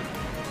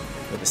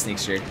with the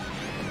Sneakster.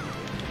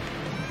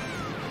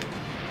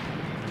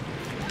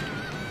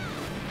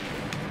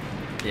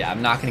 Yeah,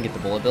 I'm not gonna get the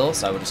bullet bill,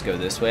 so I will just go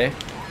this way.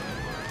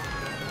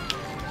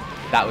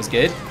 That was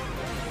good.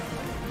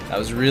 That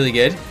was really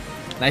good.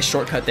 Nice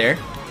shortcut there.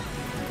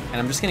 And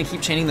I'm just gonna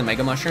keep chaining the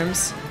Mega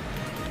Mushrooms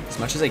as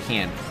much as I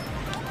can.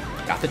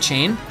 Got the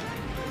chain.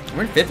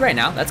 We're in 5th right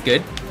now, that's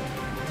good.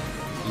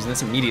 Using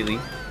this immediately.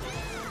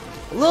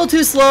 A little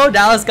too slow,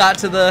 Dallas got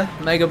to the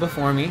Mega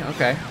before me,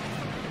 okay.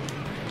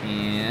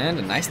 And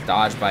a nice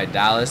dodge by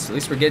Dallas. At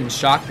least we're getting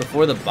shocked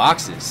before the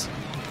boxes.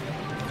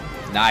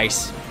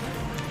 Nice.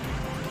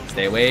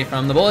 Stay away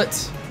from the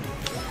bullets.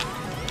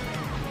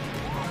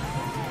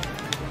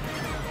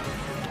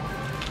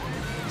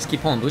 Just keep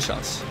pulling blue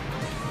shells.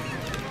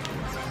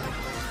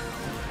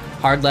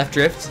 Hard left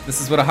drift. This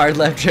is what a hard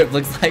left drift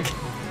looks like.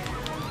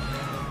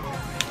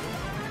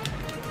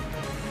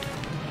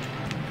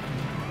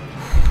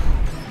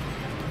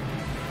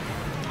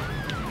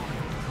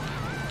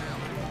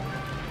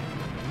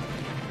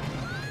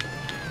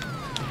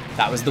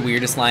 That was the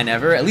weirdest line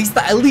ever. At least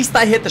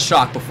I hit the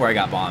shock before I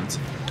got bombed.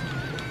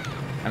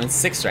 I'm in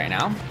 6th right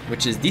now,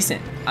 which is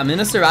decent. I'm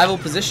in a survival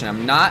position.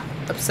 I'm not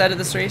upset at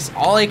this race.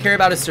 All I care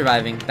about is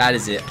surviving. That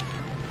is it.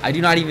 I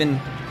do not even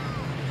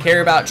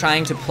care about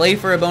trying to play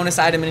for a bonus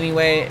item in any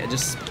way. I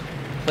just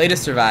play to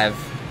survive.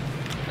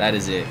 That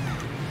is it.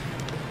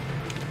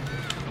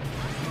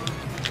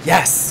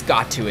 Yes,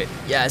 got to it.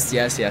 Yes,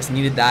 yes, yes.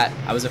 Needed that.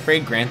 I was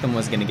afraid Grantham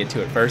was gonna get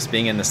to it first,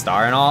 being in the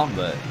star and all,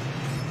 but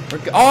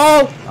we're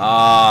oh!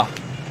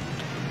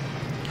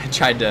 I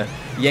tried to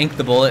yank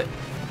the bullet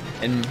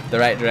in the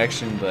right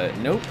direction, but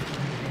nope.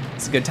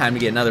 It's a good time to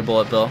get another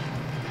bullet bill.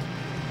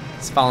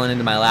 It's falling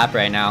into my lap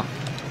right now.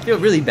 I feel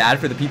really bad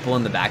for the people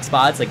in the back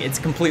spots. Like, it's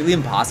completely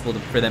impossible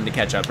for them to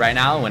catch up right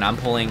now when I'm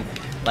pulling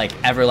like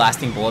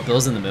everlasting bullet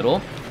bills in the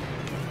middle.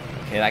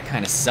 Okay, that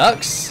kind of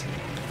sucks.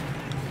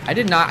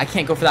 I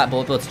can't go for that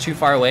bullet bill. It's too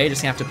far away.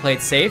 Just gonna have to play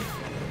it safe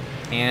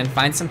and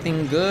find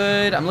something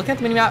good. I'm looking at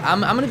the mini map.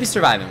 I'm gonna be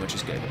surviving, which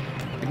is good.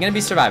 I'm gonna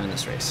be surviving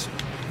this race.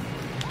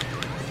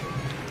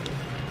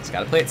 Just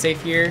gotta play it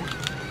safe here.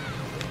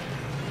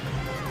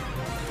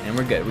 And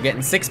we're good. We're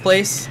getting 6th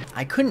place.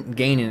 I couldn't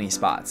gain any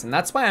spots, and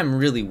that's why I'm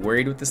really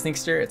worried with the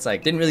Sneakster. It's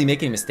like, didn't really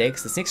make any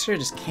mistakes. The Sneakster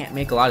just can't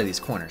make a lot of these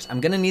corners. I'm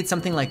gonna need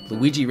something like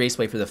Luigi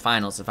Raceway for the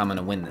finals if I'm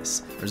gonna win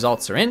this.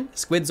 Results are in.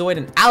 Squidzoid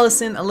and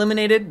Allison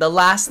eliminated, the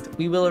last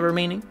we will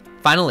remaining.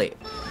 Final 8.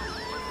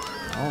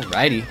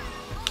 Alrighty.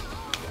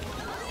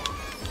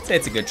 I'd say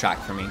it's a good track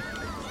for me,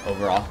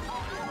 overall.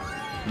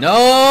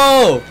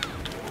 No!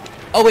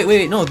 Oh,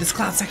 wait, no, this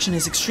cloud section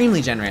is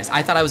extremely generous.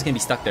 I thought I was gonna be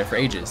stuck there for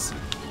ages.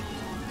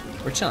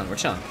 We're chilling, we're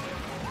chilling.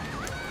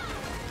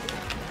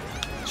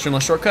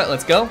 Streamless shortcut,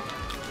 let's go.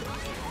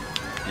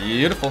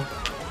 Beautiful.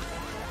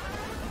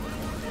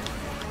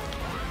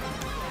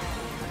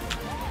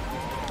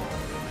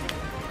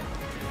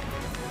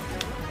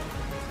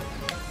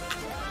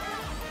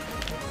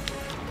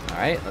 All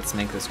right, let's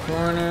make this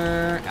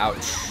corner. Ouch.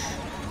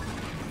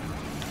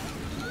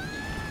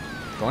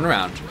 Going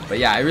around. But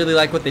yeah, I really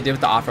like what they did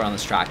with the off-road on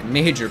this track.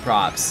 Major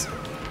props.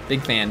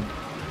 Big fan.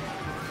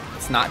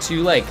 It's not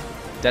too, like,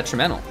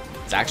 detrimental.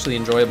 It's actually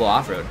enjoyable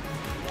off-road.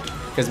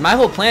 Because my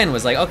whole plan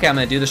was like, okay, I'm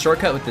going to do the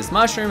shortcut with this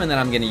mushroom, and then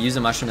I'm going to use a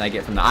mushroom that I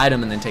get from the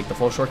item, and then take the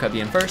full shortcut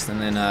being first,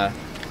 and then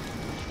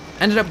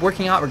ended up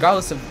working out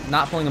regardless of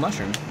not pulling a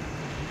mushroom.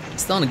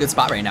 Still in a good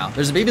spot right now.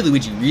 There's a baby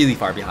Luigi really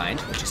far behind,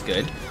 which is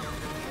good.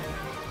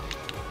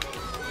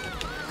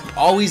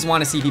 Always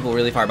want to see people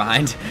really far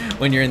behind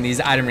when you're in these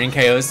item ring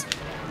KOs,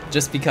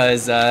 just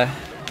because it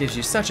gives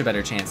you such a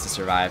better chance to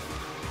survive.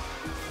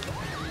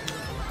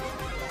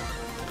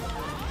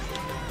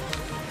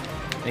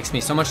 Makes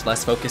me so much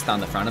less focused on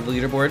the front of the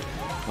leaderboard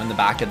when the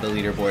back of the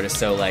leaderboard is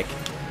so like,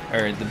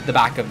 or the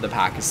back of the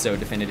pack is so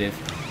definitive.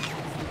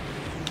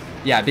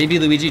 Yeah, baby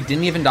Luigi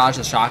didn't even dodge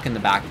the shock in the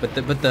back, but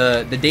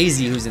the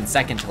Daisy, who's in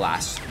second to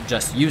last,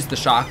 just used the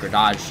shock or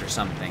dodged or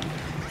something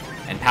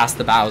and passed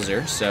the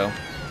Bowser. So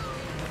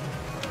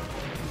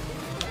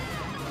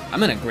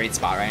I'm in a great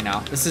spot right now.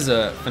 This is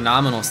a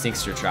phenomenal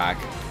Sneakster track.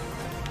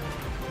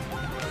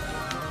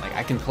 Like,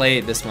 I can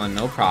play this one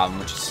no problem,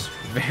 which is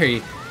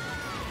very,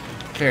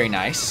 very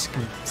nice,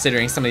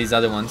 considering some of these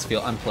other ones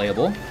feel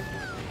unplayable.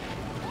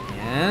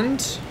 And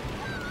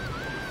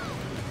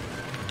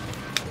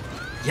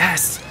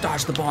yes,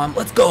 dodge the bomb.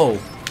 Let's go.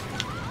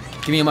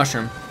 Give me a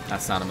mushroom.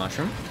 That's not a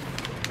mushroom.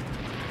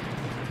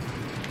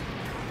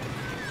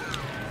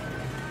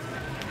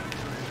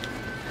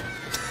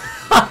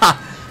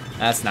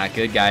 That's not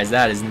good, guys.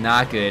 That is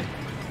not good.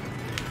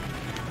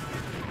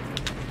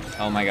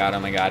 Oh my god, oh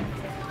my god.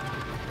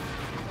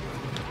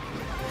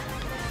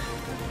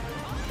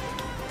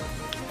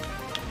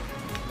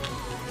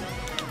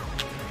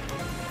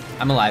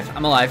 I'm alive.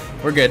 I'm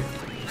alive. We're good.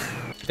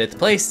 5th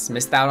place.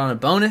 Missed out on a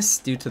bonus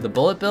due to the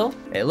bullet bill.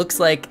 It looks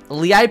like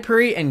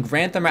Liaipuri and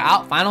Grantham are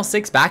out. Final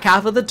 6, back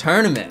half of the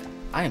tournament.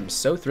 I am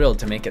so thrilled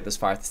to make it this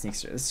far with the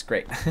Sneakster. This is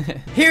great.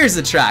 Here's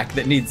a track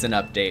that needs an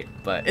update,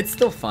 but it's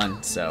still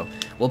fun, so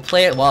we'll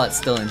play it while it's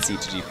still in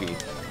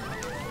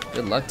C2GP.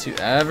 Good luck to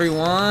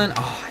everyone.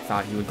 Oh, I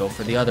thought he would go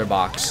for the other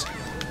box.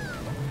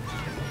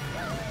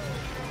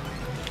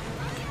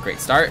 Great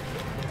start.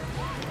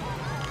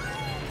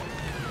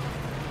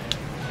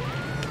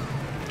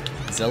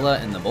 Zilla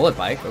and the bullet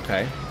bike,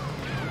 okay.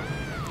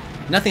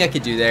 Nothing I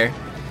could do there.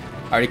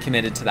 Already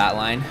committed to that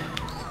line.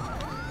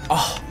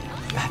 Oh,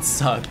 that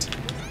sucked.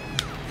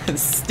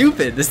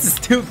 Stupid, this is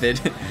stupid.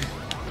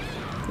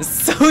 This is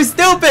so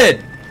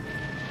stupid!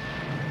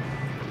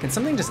 Can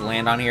something just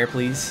land on here,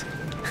 please?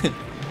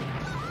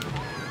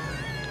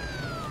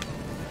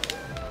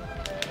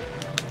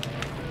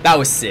 That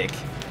was sick.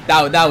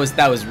 That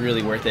was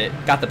really worth it.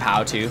 Got the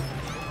POW too.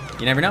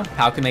 You never know,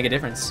 POW can make a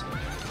difference.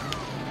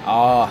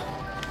 Oh,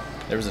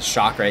 there was a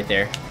shock right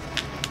there.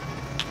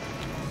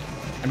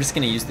 I'm just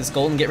gonna use this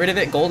gold and get rid of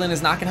it. Golden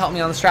is not gonna help me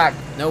on this track.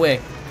 No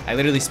way. I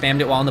literally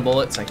spammed it while in the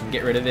bullet so I can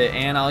get rid of it,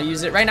 and I'll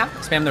use it right now.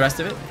 Spam the rest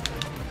of it.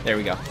 There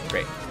we go.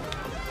 Great.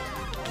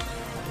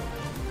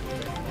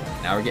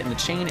 Now we're getting the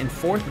chain in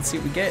 4th. Let's see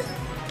what we get.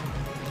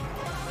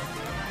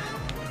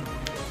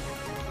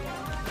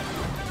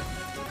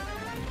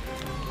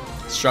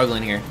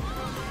 Struggling here.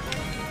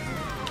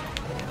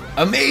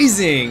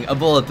 Amazing! A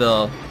bullet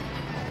bill.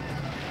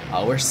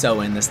 Oh, we're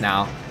so in this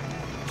now.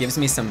 Gives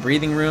me some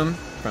breathing room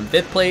from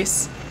 5th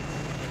place.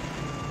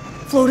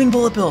 Floating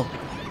bullet bill.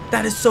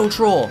 That is so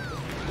troll.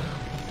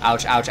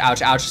 Ouch, ouch,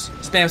 ouch, ouch.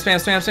 Spam, spam,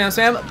 spam, spam,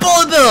 spam.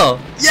 Bullet bill!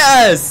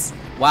 Yes!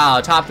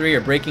 Wow, top 3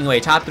 are breaking away.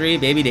 Top 3,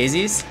 baby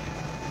daisies.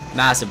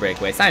 Massive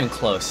breakaway. It's not even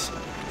close.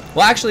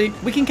 Well, actually,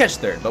 we can catch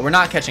 3rd, but we're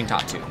not catching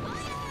top 2.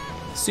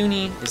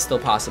 Suni is still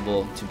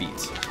possible to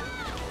beat.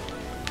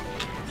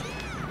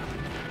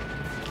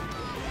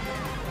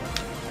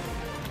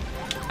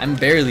 I'm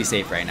barely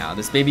safe right now.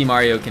 This baby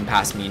Mario can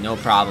pass me, no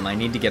problem. I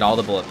need to get all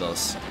the bullet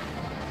bills.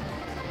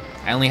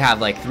 I only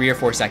have like 3 or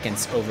 4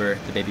 seconds over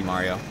the baby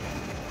Mario.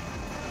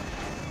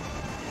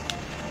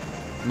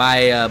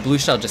 My blue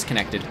shell just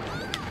connected.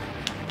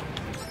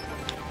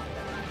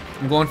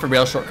 I'm going for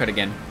rail shortcut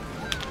again.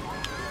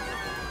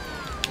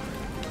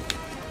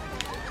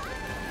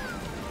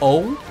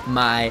 Oh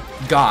my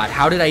god,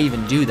 how did I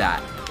even do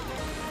that?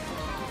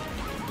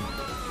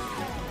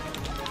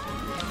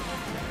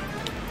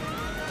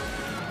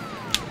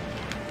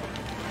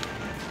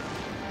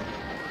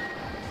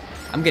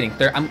 I'm getting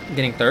 3rd,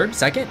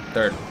 2nd,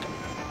 3rd.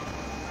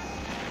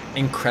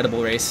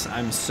 Incredible race.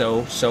 I'm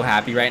so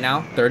happy right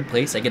now. 3rd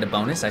place, I get a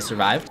bonus, I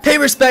survived. Pay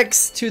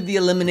respects to the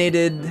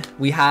eliminated.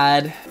 We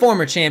had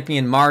former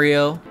champion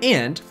Mario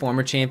and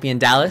former champion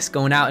Dallas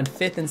going out in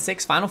 5th and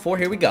 6th. Final 4,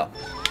 here we go.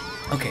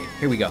 Okay,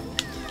 here we go.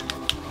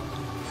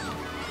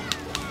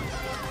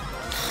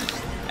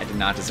 I did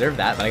not deserve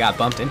that, but I got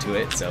bumped into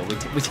it, so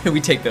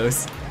we take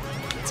those.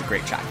 It's a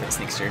great track for the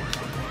Sneakster.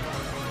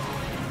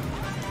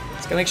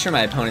 Just gotta make sure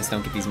my opponents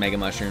don't get these Mega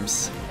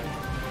Mushrooms.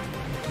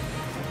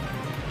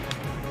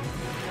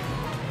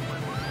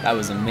 That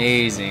was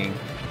amazing.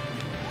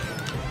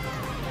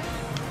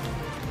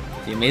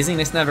 The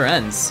amazingness never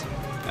ends,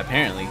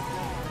 apparently.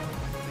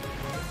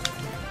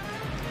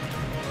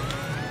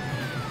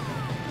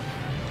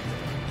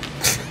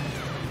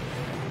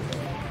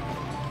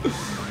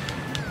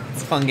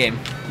 It's a fun game.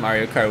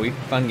 Mario Kart Wii,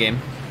 fun game.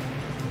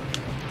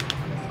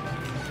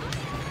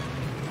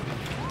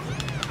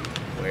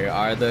 Where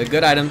are the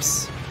good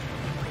items?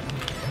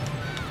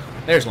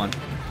 There's one.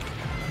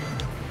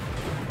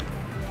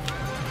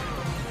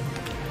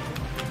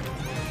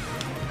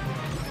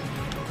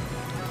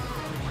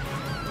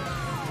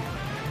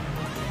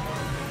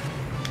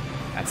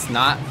 That's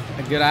not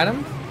a good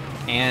item.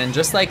 And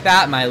just like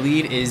that, my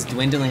lead is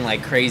dwindling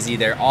like crazy.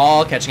 They're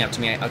all catching up to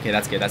me. Okay,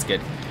 that's good, that's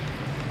good.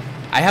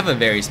 I have a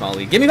very small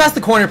lead. Get me past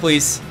the corner,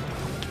 please.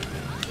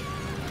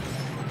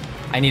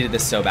 I needed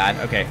this so bad.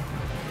 Okay.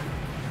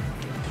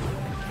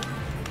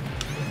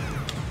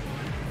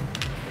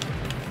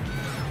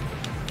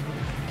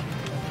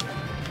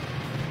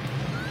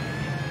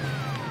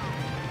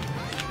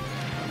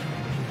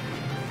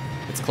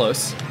 It's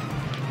close.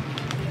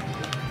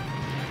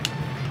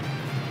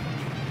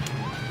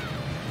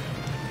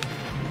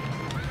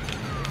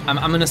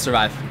 I'm gonna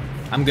survive.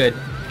 I'm good.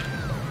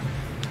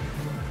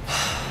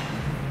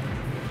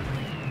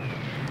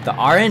 The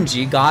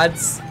RNG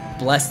gods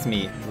blessed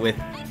me with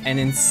an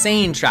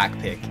insane track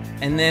pick.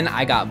 And then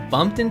I got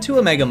bumped into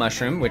a Mega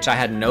Mushroom, which I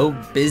had no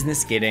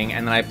business getting,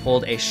 and then I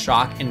pulled a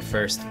shock in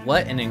 1st.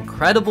 What an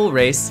incredible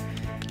race.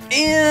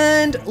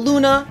 And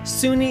Luna,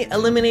 Suni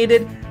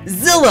eliminated.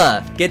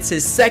 Zilla gets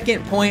his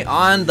 2nd point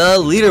on the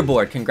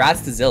leaderboard.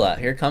 Congrats to Zilla.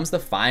 Here comes the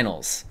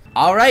finals.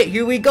 All right,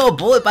 here we go.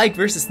 Bullet Bike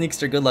versus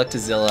Sneakster. Good luck to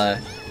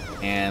Zilla.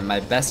 And my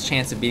best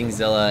chance of beating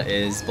Zilla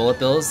is bullet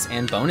bills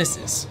and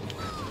bonuses.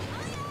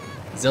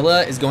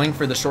 Zilla is going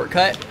for the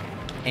shortcut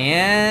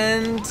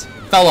and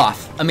fell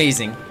off.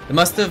 Amazing. It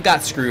must have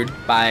got screwed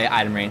by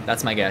item rain.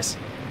 That's my guess.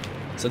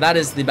 So that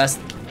is the best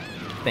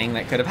thing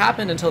that could have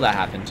happened until that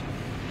happened.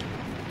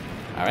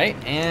 All right,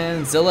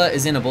 and Zilla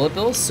is in a bullet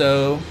bill,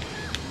 so...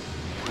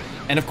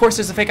 And of course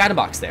there's a fake item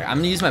box there. I'm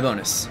gonna use my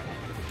bonus.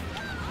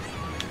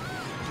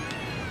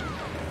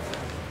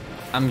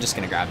 I'm just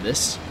gonna grab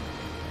this.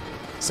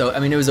 So, I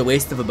mean, it was a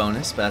waste of a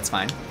bonus, but that's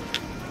fine.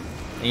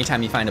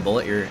 Anytime you find a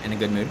bullet, you're in a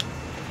good mood.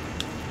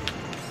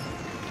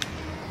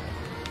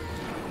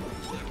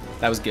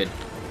 That was good.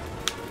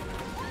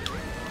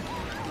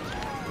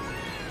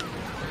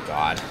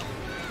 God.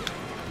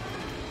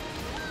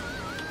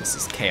 This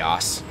is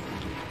chaos.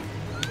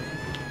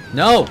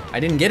 No, I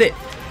didn't get it.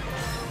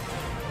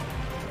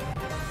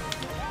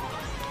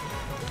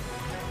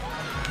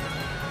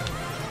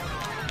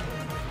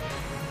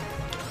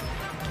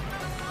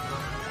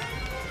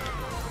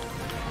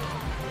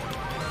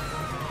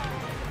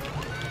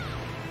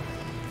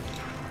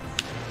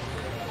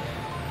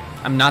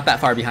 I'm not that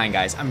far behind,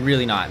 guys. I'm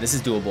really not. This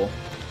is doable.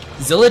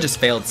 Zilla just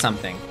failed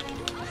something.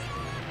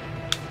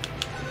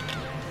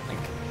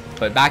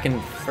 But back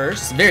in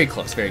 1st, very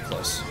close, very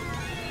close.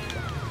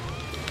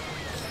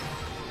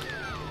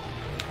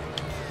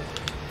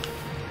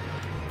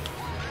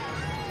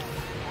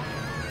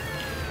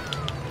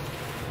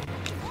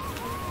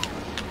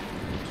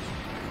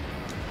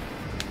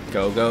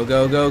 Go, go,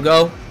 go, go,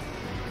 go.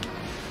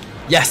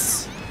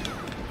 Yes!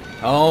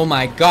 Oh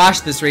my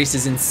gosh, this race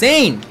is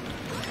insane!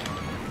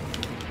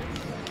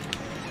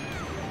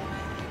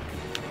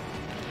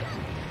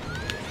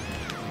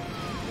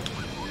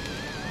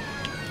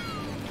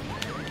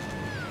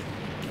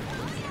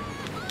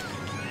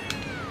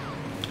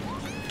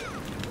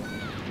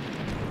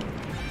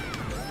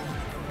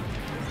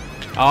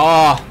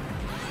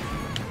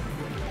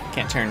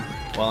 can't turn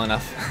well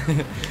enough.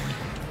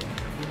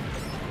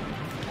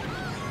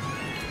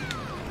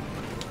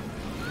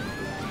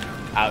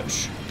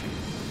 Ouch.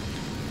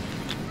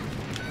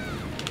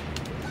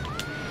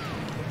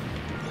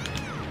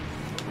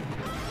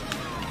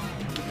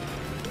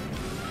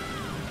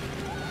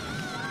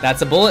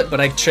 That's a bullet,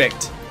 but I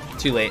tricked.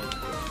 Too late.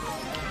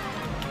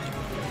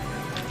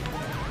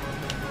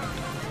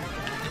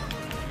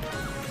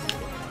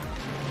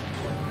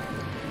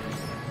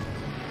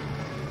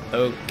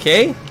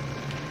 Okay.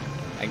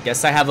 I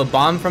guess I have a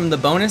bomb from the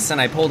bonus, and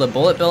I pulled a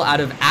bullet bill out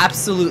of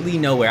absolutely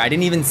nowhere. I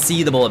didn't even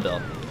see the bullet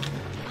bill.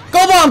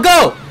 Go bomb,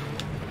 go!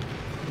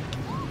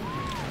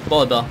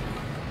 Bullet bill.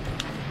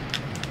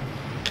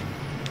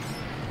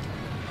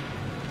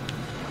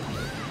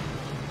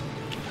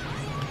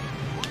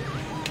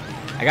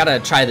 I gotta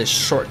try this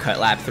shortcut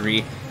lap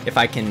 3. If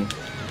I can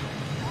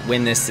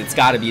win this, it's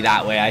gotta be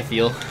that way, I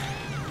feel.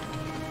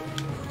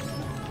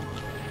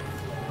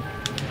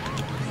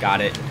 Got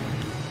it.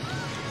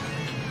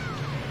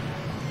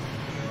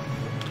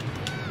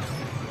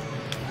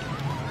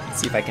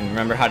 See if I can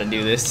remember how to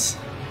do this.